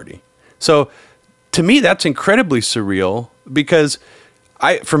Workers' Party. So, to me, that's incredibly surreal because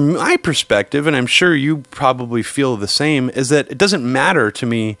from my perspective, and I'm sure you probably feel the same, is that it doesn't matter to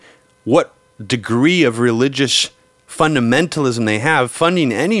me what degree of religious fundamentalism they have.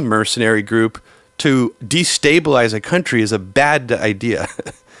 Funding any mercenary group to destabilize a country is a bad idea.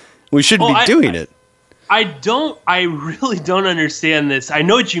 We shouldn't be doing it. I really don't understand this. I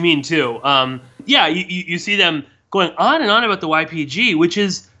know what you mean too. You see them going on and on about the YPG, which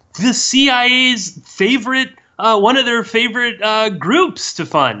is the CIA's favorite, one of their favorite groups to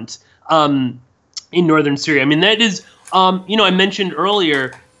fund in northern Syria. I mean, that is, I mentioned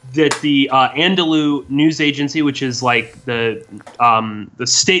earlier that the Anadolu news agency, which is like the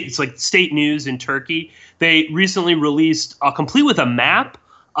state, it's like state news in Turkey. They recently released, complete with a map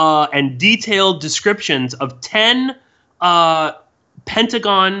and detailed descriptions of 10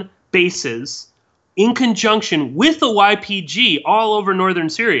 Pentagon bases in conjunction with the YPG all over northern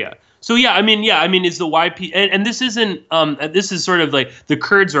Syria. So is the YPG, and this isn't, this is sort of like the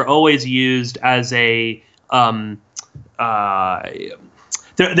Kurds are always used as a,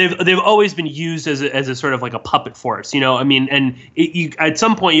 they've always been used as a sort of like a puppet force, and at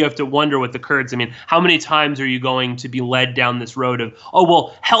some point you have to wonder what the Kurds, how many times are you going to be led down this road of, oh,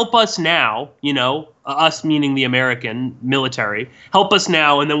 well, help us now, us meaning the American military, help us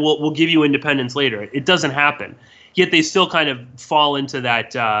now, and then we'll give you independence later. It doesn't happen. Yet they still kind of fall into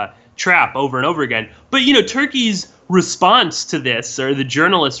that trap over and over again. But, Turkey's response to this, or the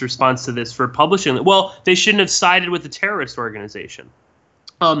journalist's response to this for publishing it, well, they shouldn't have sided with the terrorist organization.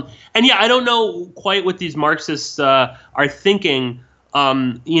 I don't know quite what these Marxists are thinking.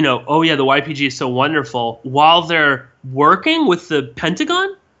 The YPG is so wonderful while they're working with the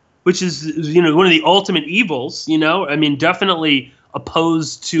Pentagon, which is one of the ultimate evils. Definitely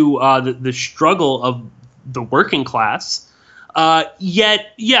opposed to the struggle of the working class. I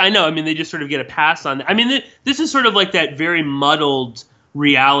know. They just sort of get a pass on that. This is sort of like that very muddled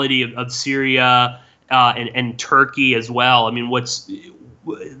reality of Syria and Turkey as well.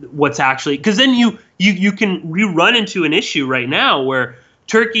 What's actually, because then you can run into an issue right now where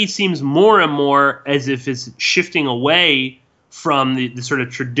Turkey seems more and more as if it's shifting away from the sort of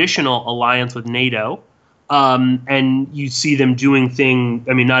traditional alliance with NATO, and you see them doing things.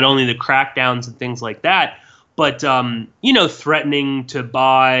 Not only the crackdowns and things like that, but threatening to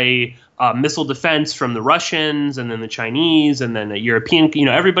buy missile defense from the Russians and then the Chinese and then the European,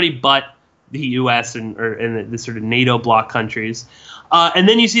 everybody but the U.S. and the sort of NATO bloc countries. And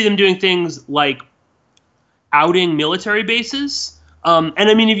then you see them doing things like outing military bases.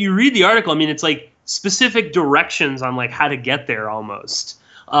 If you read the article, it's like specific directions on like how to get there almost,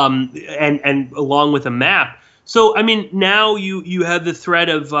 and along with a map. So, I mean, now you have the threat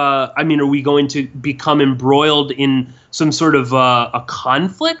of, I mean, are we going to become embroiled in some sort of a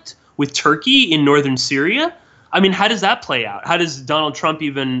conflict with Turkey in northern Syria? I mean, how does that play out? How does Donald Trump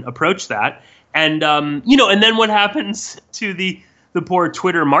even approach that? And, and then what happens to the poor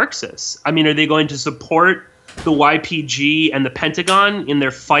Twitter Marxists? I mean, are they going to support the YPG and the Pentagon in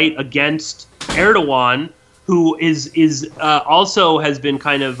their fight against Erdogan, who is also has been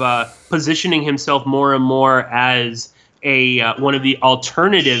kind of positioning himself more and more as one of the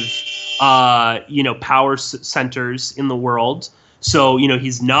alternative, power centers in the world. So,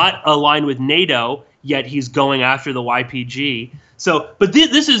 he's not aligned with NATO, yet he's going after the YPG. So, but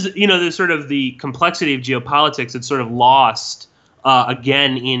this is, the sort of the complexity of geopolitics that's sort of lost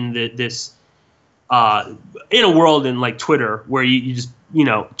again in this in a world in like Twitter where you just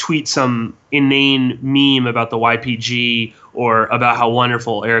tweet some inane meme about the YPG or about how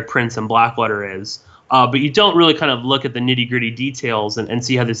wonderful Erik Prince and Blackwater is. But you don't really kind of look at the nitty gritty details and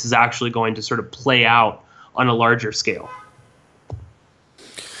see how this is actually going to sort of play out on a larger scale.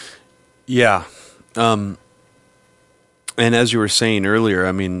 Yeah. And as you were saying earlier,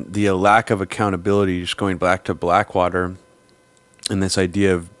 I mean, the lack of accountability, just going back to Blackwater and this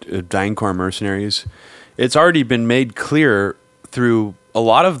idea of DynCorp mercenaries, it's already been made clear through a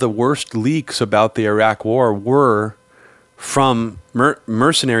lot of the worst leaks about the Iraq War were from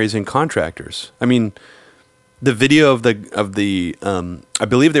mercenaries and contractors. I mean, the video of the I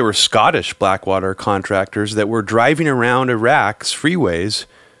believe they were Scottish Blackwater contractors that were driving around Iraq's freeways,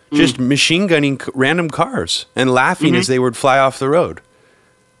 just machine gunning random cars and laughing as they would fly off the road.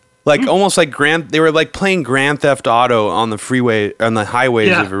 Like almost like they were like playing Grand Theft Auto on the freeway, on the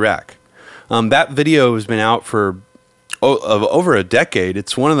highways of Iraq. That video has been out for over a decade.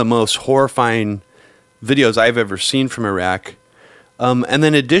 It's one of the most horrifying videos I've ever seen from Iraq. And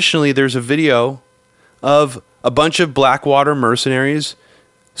then additionally, there's a video of a bunch of Blackwater mercenaries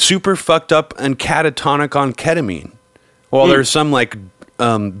super fucked up and catatonic on ketamine. While there's some like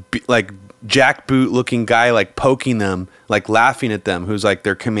jackboot looking guy like poking them, like laughing at them, who's like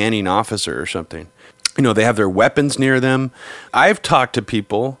their commanding officer or something. They have their weapons near them. I've talked to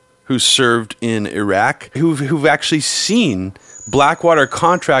people who served in Iraq who've actually seen Blackwater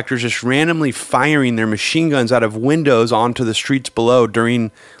contractors just randomly firing their machine guns out of windows onto the streets below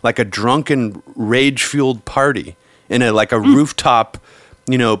during like a drunken rage-fueled party in a rooftop,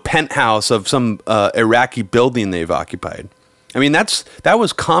 penthouse of some Iraqi building they've occupied. I mean, that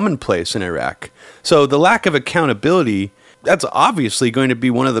was commonplace in Iraq. So the lack of accountability, that's obviously going to be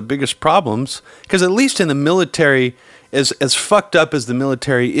one of the biggest problems, because at least in the military, as fucked up as the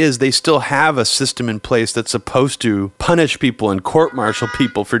military is, they still have a system in place that's supposed to punish people and court-martial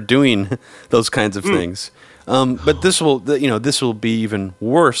people for doing those kinds of things. But this will be even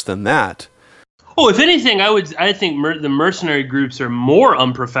worse than that. Oh, if anything, I think the mercenary groups are more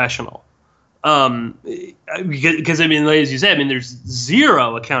unprofessional. Because I mean, as you said, I mean, there's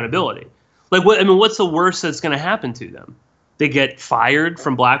zero accountability. Like, what's the worst that's going to happen to them? They get fired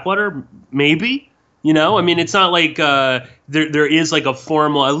from Blackwater, maybe. I mean, it's not like there is like a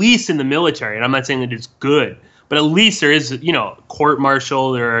formal, at least in the military, and I'm not saying that it's good, but at least there is, court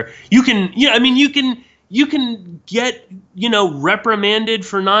martial, or you can get, reprimanded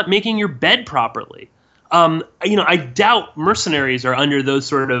for not making your bed properly. I doubt mercenaries are under those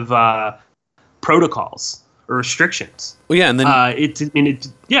sort of protocols or restrictions. Well, yeah, and then it's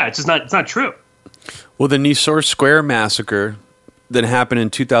not true. Well, the Nisour Square massacre that happened in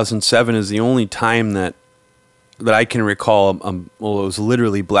 2007 is the only time that I can recall. It was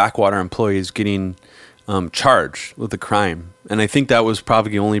literally Blackwater employees getting charged with a crime, and I think that was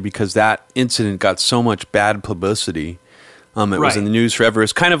probably only because that incident got so much bad publicity. It was in the news forever.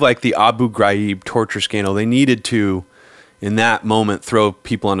 It's kind of like the Abu Ghraib torture scandal. They needed to, in that moment, throw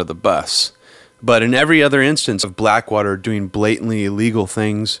people under the bus. But in every other instance of Blackwater doing blatantly illegal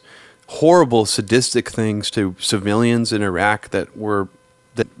things, horrible, sadistic things to civilians in Iraq that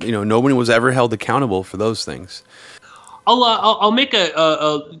nobody was ever held accountable for those things. I'll make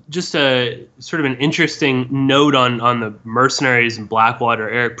just a sort of an interesting note on the mercenaries in Blackwater.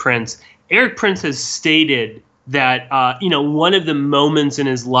 Erik Prince has stated that one of the moments in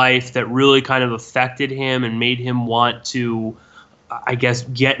his life that really kind of affected him and made him want to, I guess,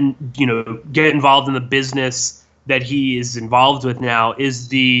 get involved in the business that he is involved with now is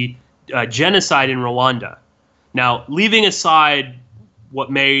the genocide in Rwanda. Now, leaving aside what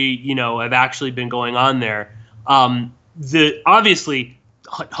may have actually been going on there, obviously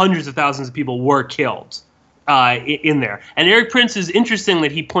hundreds of thousands of people were killed in there. And Erik Prince is interesting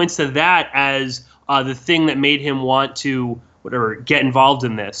that he points to that as the thing that made him want to get involved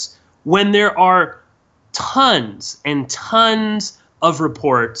in this. When there are tons and tons of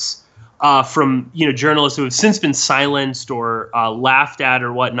reports from journalists who have since been silenced or laughed at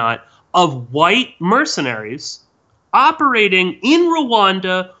or whatnot of white mercenaries operating in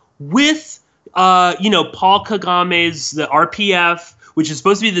Rwanda with Paul Kagame's the RPF, which is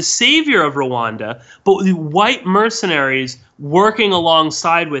supposed to be the savior of Rwanda, but the white mercenaries working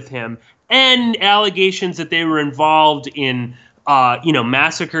alongside with him, and allegations that they were involved in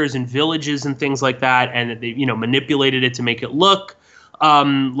massacres in villages and things like that, and that they manipulated it to make it look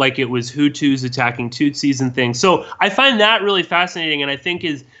like it was Hutus attacking Tutsis and things. So I find that really fascinating, and I think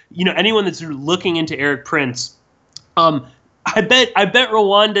is anyone that's looking into Erik Prince, I bet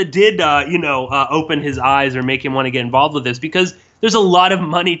Rwanda did open his eyes or make him want to get involved with this, because there's a lot of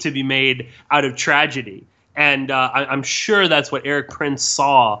money to be made out of tragedy. And I'm sure that's what Erik Prince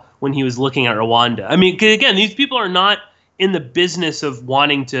saw when he was looking at Rwanda. I mean, again, these people are not in the business of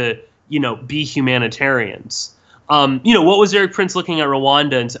wanting to, be humanitarians. What was Erik Prince looking at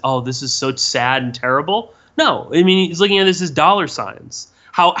Rwanda and say, oh, this is so sad and terrible? No, I mean, he's looking at this as dollar signs.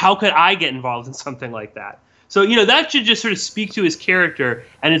 How could I get involved in something like that? So, that should just sort of speak to his character.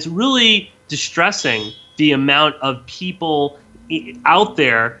 And it's really distressing, the amount of people out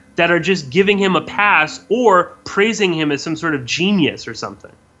there that are just giving him a pass or praising him as some sort of genius or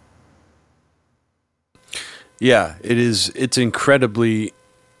something. Yeah, it's incredibly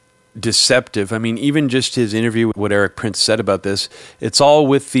deceptive. I mean, even just his interview, what Erik Prince said about this, it's all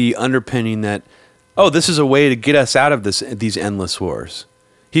with the underpinning that, oh, this is a way to get us out of these endless wars.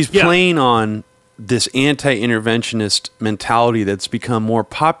 He's playing on this anti-interventionist mentality that's become more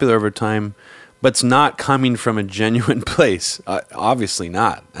popular over time, but it's not coming from a genuine place. Obviously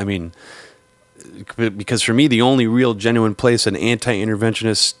not. I mean, because for me, the only real genuine place an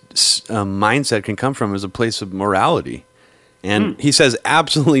anti-interventionist mindset can come from is a place of morality. And he says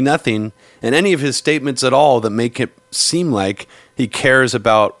absolutely nothing in any of his statements at all that make it seem like he cares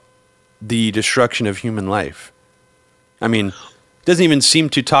about the destruction of human life. I mean, doesn't even seem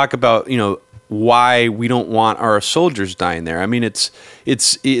to talk about, why we don't want our soldiers dying there. I mean,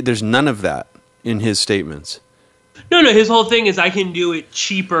 there's none of that in his statements. No, his whole thing is I can do it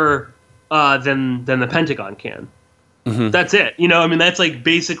cheaper than the Pentagon can. Mm-hmm. That's it. That's like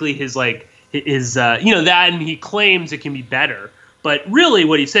basically his that, and he claims it can be better. But really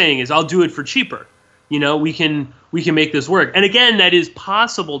what he's saying is I'll do it for cheaper. We can make this work. And again, that is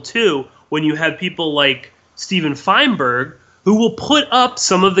possible too when you have people like Steven Feinberg, who will put up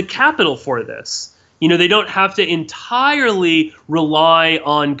some of the capital for this. They don't have to entirely rely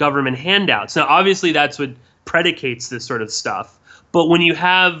on government handouts. Now, obviously, that's what predicates this sort of stuff. But when you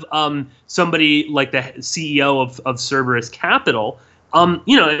have somebody like the CEO of Cerberus Capital,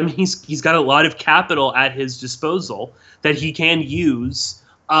 he's got a lot of capital at his disposal that he can use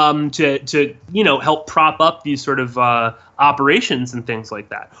to help prop up these sort of operations and things like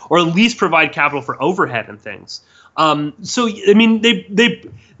that, or at least provide capital for overhead and things. So I mean,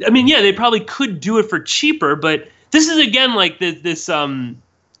 they probably could do it for cheaper, but this is again like this quite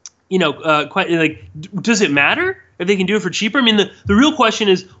like, does it matter if they can do it for cheaper? I mean, the real question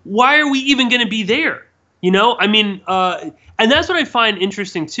is, why are we even going to be there? I mean, and that's what I find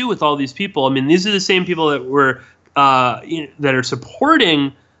interesting too with all these people. I mean, these are the same people that were that are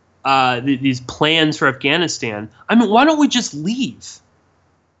supporting these plans for Afghanistan. I mean, why don't we just leave?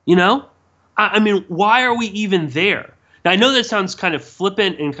 I mean, why are we even there? Now, I know that sounds kind of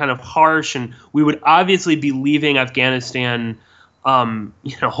flippant and kind of harsh, and we would obviously be leaving Afghanistan,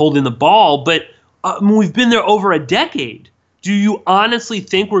 holding the ball, but we've been there over a decade. Do you honestly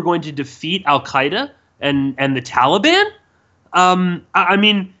think we're going to defeat Al-Qaeda and the Taliban? I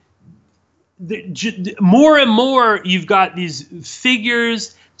mean, more and more you've got these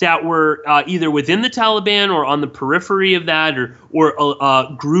figures that were either within the Taliban or on the periphery of that,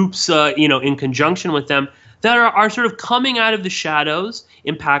 or groups in conjunction with them that are sort of coming out of the shadows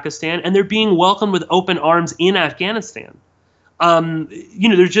in Pakistan, and they're being welcomed with open arms in Afghanistan.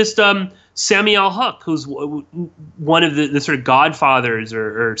 There's just Sami al-Haq, who's one of the sort of godfathers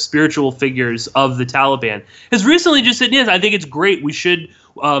or spiritual figures of the Taliban, has recently just said, yes, I think it's great. We should,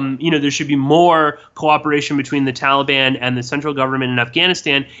 there should be more cooperation between the Taliban and the central government in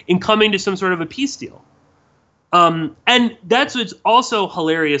Afghanistan in coming to some sort of a peace deal. And that's what's also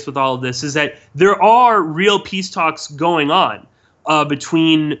hilarious with all of this, is that there are real peace talks going on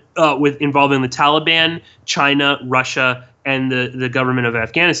involving the Taliban, China, Russia, and the government of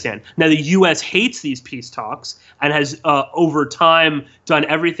Afghanistan. Now, the U.S. hates these peace talks and has, over time, done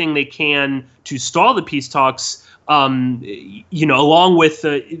everything they can to stall the peace talks, along with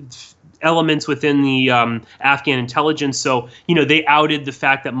elements within the Afghan intelligence. So, they outed the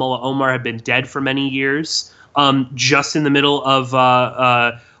fact that Mullah Omar had been dead for many years, just in the middle of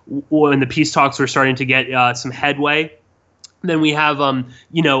when the peace talks were starting to get some headway. Then we have,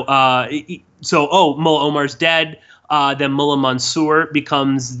 Mullah Omar's dead. Then Mullah Mansour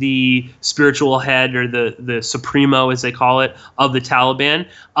becomes the spiritual head, or the supremo, as they call it, of the Taliban.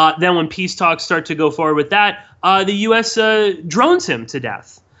 Then when peace talks start to go forward with that, the U.S. drones him to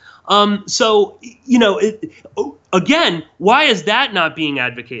death. Again, why is that not being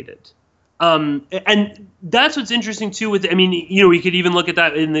advocated? And that's what's interesting, too, we could even look at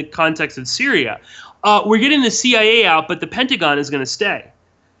that in the context of Syria. We're getting the CIA out, but the Pentagon is going to stay.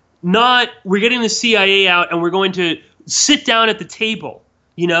 We're getting the CIA out and we're going to sit down at the table.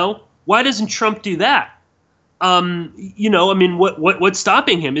 Why doesn't Trump do that? What's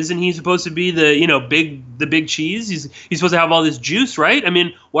stopping him? Isn't he supposed to be the big cheese? He's supposed to have all this juice, right?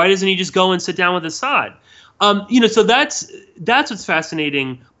 Why doesn't he just go and sit down with Assad? So that's what's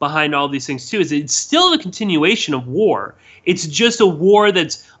fascinating behind all these things too, is it's still the continuation of war. It's just a war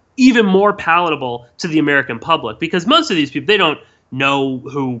that's even more palatable to the American public, because most of these people, they don't know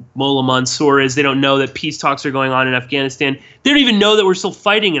who Mullah Mansour is. They don't know that peace talks are going on in Afghanistan. They don't even know that we're still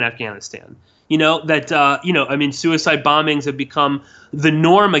fighting in Afghanistan. Suicide bombings have become the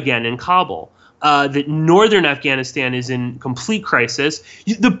norm again in Kabul. That northern Afghanistan is in complete crisis.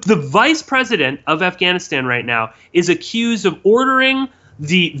 The vice president of Afghanistan right now is accused of ordering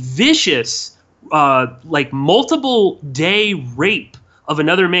the vicious, multiple day rape of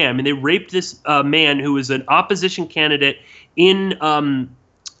another man. They raped this man who was an opposition candidate in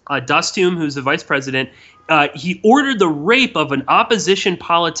Dastum, who's the vice president. He ordered the rape of an opposition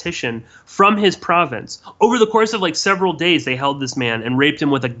politician from his province. Over the course of several days, they held this man and raped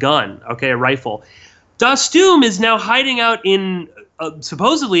him with a gun, a rifle. Dastum is now hiding out in,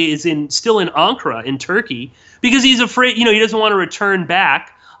 supposedly still in Ankara in Turkey, because he's afraid, he doesn't want to return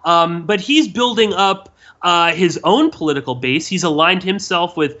back. But he's building up his own political base. He's aligned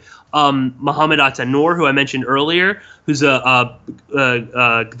himself with Mohammed Atta-Nur, who I mentioned earlier, who's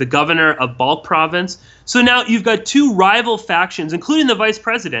the governor of Balkh province. So now you've got two rival factions, including the vice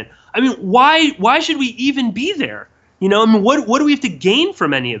president. Why should we even be there? What do we have to gain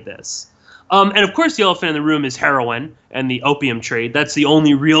from any of this? And of course, the elephant in the room is heroin and the opium trade. That's the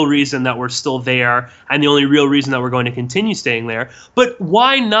only real reason that we're still there, and the only real reason that we're going to continue staying there. But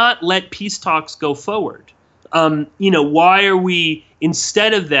why not let peace talks go forward? Why are we,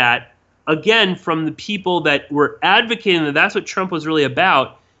 instead of that, again, from the people that were advocating that that's what Trump was really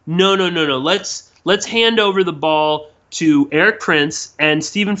about? No. Let's hand over the ball to Erik Prince and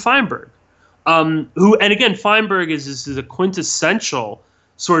Steven Feinberg, Feinberg is a quintessential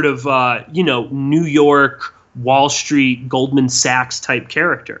sort of, New York, Wall Street, Goldman Sachs type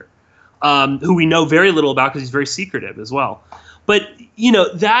character, who we know very little about because he's very secretive as well. But,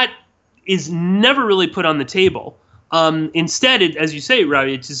 that is never really put on the table. Instead, as you say,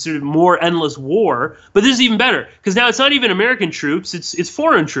 Robbie, it's just sort of more endless war. But this is even better, because now it's not even American troops, it's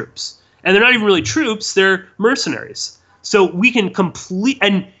foreign troops. And they're not even really troops, they're mercenaries. So we can look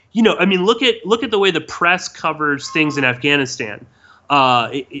at the way the press covers things in Afghanistan.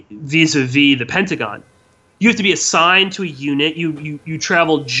 Vis-a-vis the Pentagon. You have to be assigned to a unit. You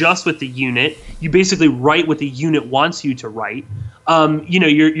travel just with the unit. You basically write what the unit wants you to write.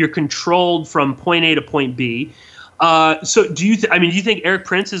 You're controlled from point A to point B. So do you think Erik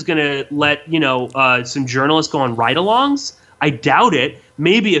Prince is going to let some journalists go on ride-alongs? I doubt it.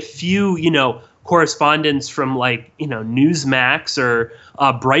 Maybe a few correspondents from Newsmax or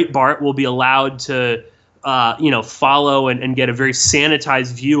Breitbart will be allowed to follow and get a very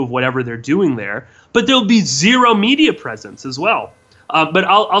sanitized view of whatever they're doing there. But there'll be zero media presence as well. But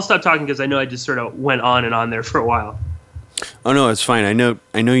I'll stop talking, because I know I just sort of went on and on there for a while. Oh no, it's fine. I know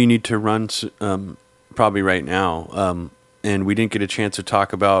you need to run probably right now, and we didn't get a chance to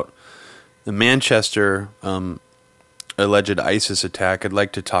talk about the Manchester alleged ISIS attack. I'd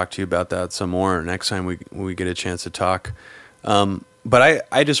like to talk to you about that some more next time we get a chance to talk. But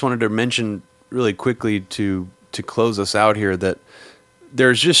I just wanted to mention really quickly to close us out here that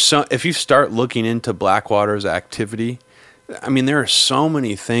there's just if you start looking into Blackwater's activity, there are so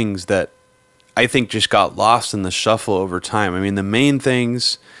many things that I think just got lost in the shuffle over time. The main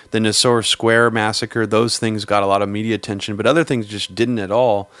things, the Nisour Square massacre, those things got a lot of media attention, but other things just didn't at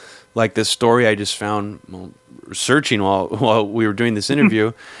all. Like this story I just found searching while we were doing this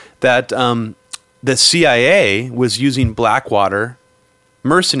interview, that the CIA was using Blackwater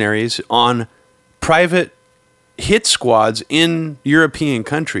mercenaries on private hit squads in European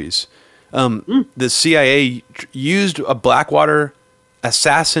countries. The CIA used a Blackwater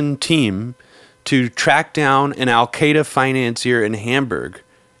assassin team to track down an Al-Qaeda financier in Hamburg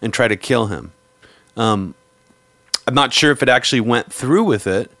and try to kill him. I'm not sure if it actually went through with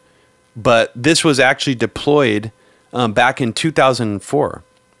it, but this was actually deployed back in 2004.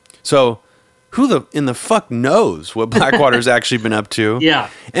 So who in the fuck knows what Blackwater's actually been up to? Yeah.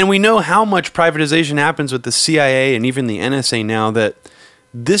 And we know how much privatization happens with the CIA and even the NSA now, that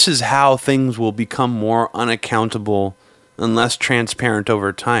this is how things will become more unaccountable and less transparent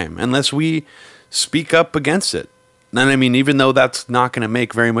over time, unless we speak up against it. And I mean, even though that's not going to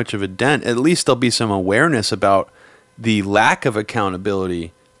make very much of a dent, at least there'll be some awareness about the lack of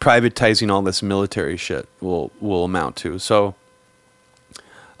accountability privatizing all this military shit will amount to. So,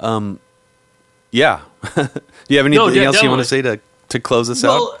 yeah. Do you have anything else you want to say to close this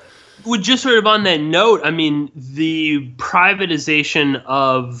out? Well, just sort of on that note, I mean, the privatization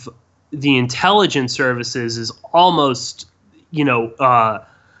of the intelligence services is almost,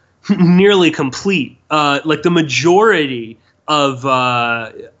 nearly complete. Like the majority of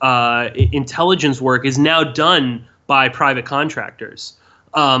intelligence work is now done by private contractors.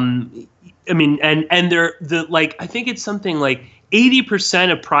 I mean, and they're I think it's something like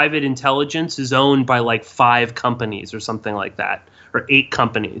 80% of private intelligence is owned by like 5 companies or something like that, or 8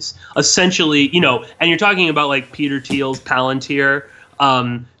 companies. Essentially, and you're talking about like Peter Thiel's Palantir,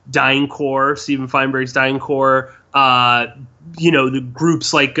 DynCorp, Steven Feinberg's DynCorp, the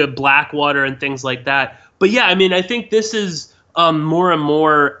groups like Blackwater and things like that. But yeah, I mean, I think this is more and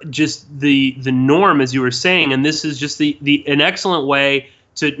more just the norm, as you were saying, and this is just an excellent way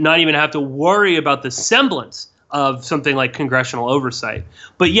to not even have to worry about the semblance of something like congressional oversight.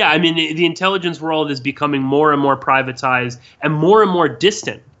 But yeah, I mean, the intelligence world is becoming more and more privatized and more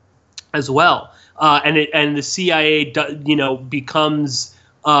distant as well. And the CIA, becomes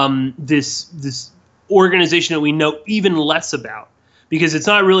this organization that we know even less about, because it's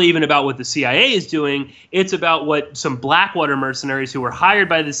not really even about what the CIA is doing. It's about what some Blackwater mercenaries who were hired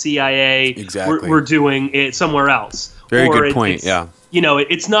by the CIA were doing it somewhere else. Very good point. Yeah.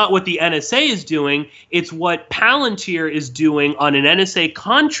 It's not what the NSA is doing. It's what Palantir is doing on an NSA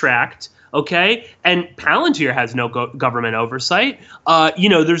contract. Okay. And Palantir has no government oversight.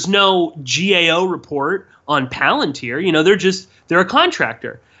 There's no GAO report on Palantir. They're a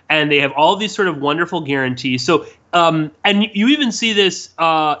contractor, and they have all these sort of wonderful guarantees. So, and you even see this,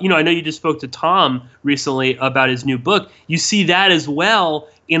 I know you just spoke to Tom recently about his new book. You see that as well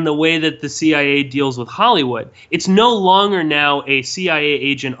in the way that the CIA deals with Hollywood. It's no longer now a CIA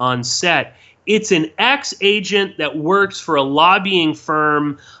agent on set. It's an ex-agent that works for a lobbying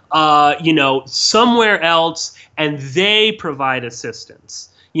firm, somewhere else, and they provide assistance.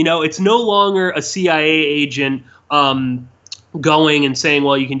 It's no longer a CIA agent going and saying,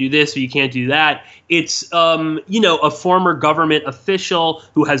 well, you can do this or you can't do that. It's, a former government official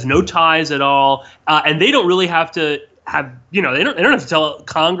who has no ties at all, and they don't really have to they don't have to tell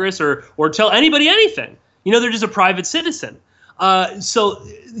Congress or tell anybody anything. They're just a private citizen. And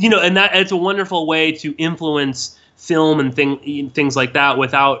it's a wonderful way to influence film and things like that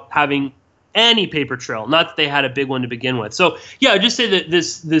without having any paper trail. Not that they had a big one to begin with. So yeah, I just say that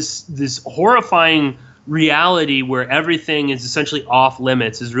this horrifying reality where everything is essentially off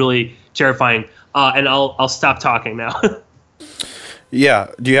limits is really terrifying. And I'll stop talking now.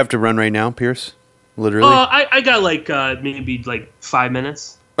 Yeah. Do you have to run right now, Pierce? Literally? I got maybe 5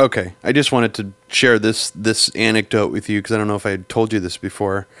 minutes. Okay. I just wanted to share this anecdote with you because I don't know if I had told you this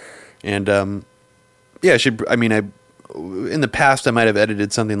before. And in the past I might have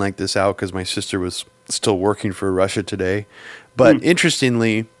edited something like this out because my sister was still working for Russia Today. But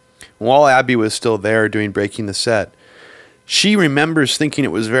interestingly, while Abby was still there doing Breaking the Set, she remembers thinking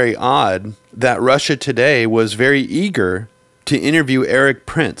it was very odd that Russia Today was very eager to interview Erik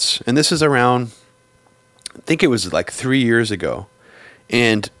Prince. And this is around, I think it was like 3 years ago.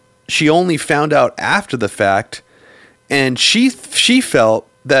 And she only found out after the fact. And she felt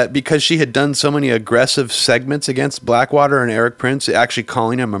that because she had done so many aggressive segments against Blackwater and Erik Prince, actually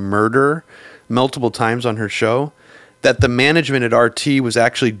calling him a murderer multiple times on her show, that the management at RT was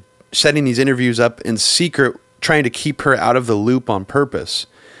actually setting these interviews up in secret, trying to keep her out of the loop on purpose.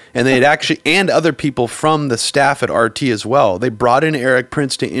 And they had actually, and other people from the staff at RT as well. They brought in Erik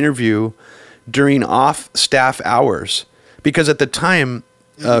Prince to interview during off-staff hours. Because at the time,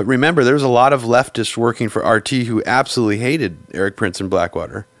 remember, there was a lot of leftists working for RT who absolutely hated Erik Prince and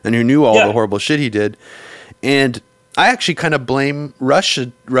Blackwater and who knew all the horrible shit he did. And I actually kind of blame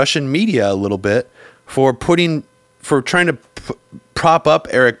Russian media a little bit for trying to prop up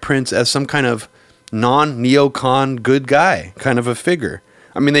Erik Prince as some kind of non-neocon good guy kind of a figure.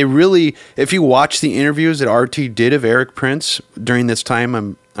 I mean, they really, if you watch the interviews that RT did of Erik Prince during this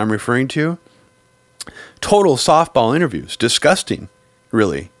time I'm referring to, total softball interviews, disgusting,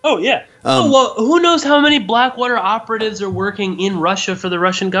 really. Oh, yeah. Well, who knows how many Blackwater operatives are working in Russia for the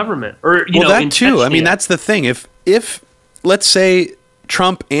Russian government? Or, you know, that in too. Chechnya. I mean, that's the thing. If let's say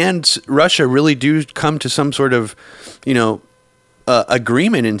Trump and Russia really do come to some sort of, you know,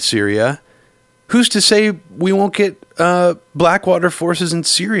 agreement in Syria, who's to say we won't get Blackwater forces in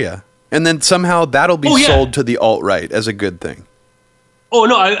Syria? And then somehow that'll be sold to the alt-right as a good thing. Oh,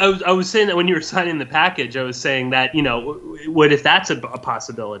 no, I was saying that when you were signing the package, I was saying that, you know, what if that's a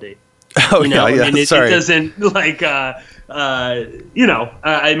possibility? Oh, you know? yeah. I mean, Sorry. It doesn't, like, you know,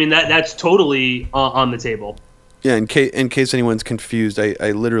 I mean, that's totally on the table. Yeah, in case anyone's confused,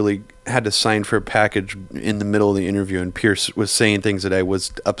 I literally had to sign for a package in the middle of the interview, and Pierce was saying things that I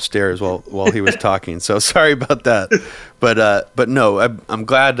was upstairs while he was talking. So sorry about that, but no, I'm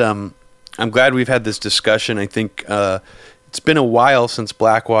glad we've had this discussion. I think it's been a while since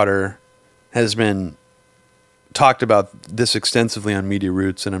Blackwater has been talked about this extensively on Media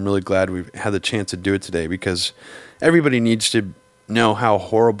Roots, and I'm really glad we've had the chance to do it today because everybody needs to know how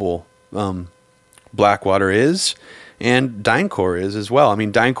horrible Blackwater is, and DynCorp is as well. I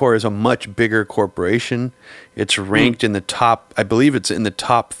mean, DynCorp is a much bigger corporation. It's ranked in the top, I believe it's in the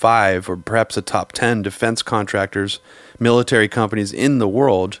top 5 or perhaps the top 10 defense contractors, military companies in the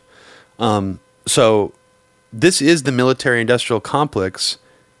world. So this is the military-industrial complex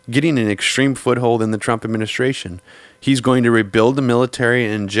getting an extreme foothold in the Trump administration. He's going to rebuild the military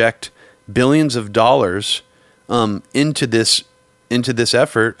and inject billions of dollars into this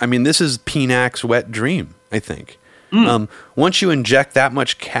effort. I mean, this is PNAC's wet dream, I think. Once you inject that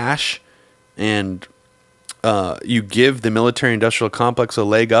much cash and you give the military-industrial complex a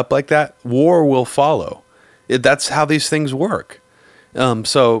leg up like that, war will follow. That's how these things work.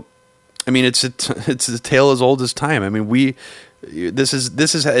 So, I mean, it's a tale as old as time. I mean, this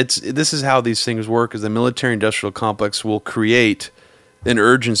is how these things work. Is the military-industrial complex will create an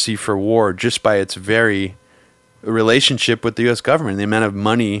urgency for war just by its very relationship with the U.S. government, the amount of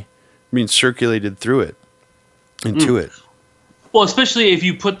money being circulated through it, into it. Well, especially if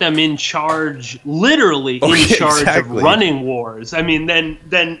you put them in charge, literally charge of running wars. I mean,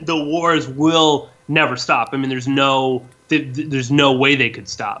 then the wars will never stop. I mean, there's no way they could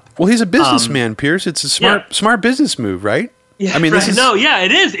stop. Well, he's a businessman, Pierce. It's a smart business move, right? Yeah, I mean, it is.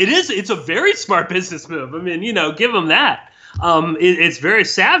 It is. It's a very smart business move. I mean, you know, give them that. It's very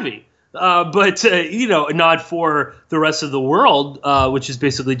savvy. But you know, not for the rest of the world, which is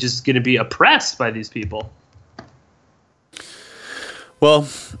basically just going to be oppressed by these people. Well,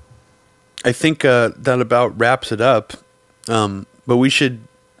 I think that about wraps it up. But we should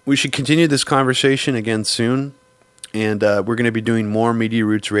continue this conversation again soon, and we're going to be doing more Media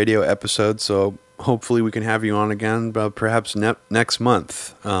Roots Radio episodes. So hopefully we can have you on again, perhaps next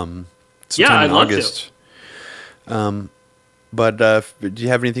month. I'd August. Love to. But do you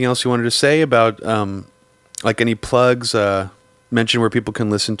have anything else you wanted to say about, like any plugs? Mention where people can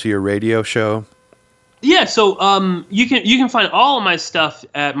listen to your radio show. Yeah, so you can find all of my stuff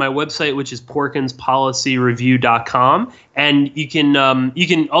at my website, which is PorkinsPolicyReview.com, and you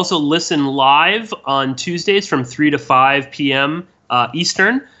can also listen live on Tuesdays from 3 to 5 p.m.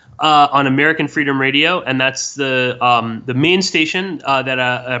 Eastern on American Freedom Radio, and that's the main station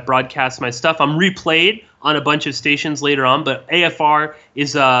that broadcasts my stuff. I'm replayed on a bunch of stations later on, but AFR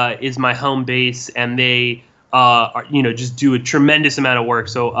is my home base, and they just do a tremendous amount of work.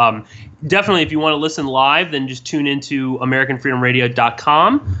 So definitely, if you want to listen live, then just tune into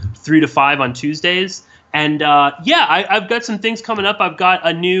AmericanFreedomRadio.com 3 to 5 on Tuesdays. And I've got some things coming up. I've got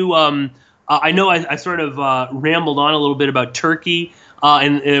a new. I know I sort of rambled on a little bit about Turkey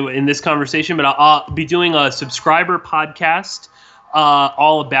in this conversation, but I'll be doing a subscriber podcast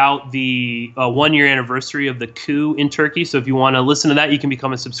all about the 1-year anniversary of the coup in Turkey. So if you want to listen to that, you can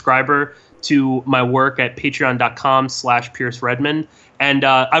become a subscriber to my work at patreon.com/Pierce Redmond. And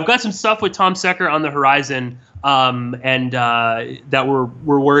I've got some stuff with Tom Secker on the horizon, and that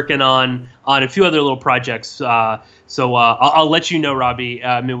we're working on a few other little projects. So I'll let you know, Robbie.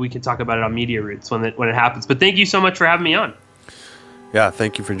 Maybe we can talk about it on Media Roots when it happens. But thank you so much for having me on. Yeah,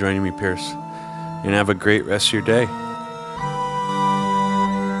 thank you for joining me, Pierce. And have a great rest of your day.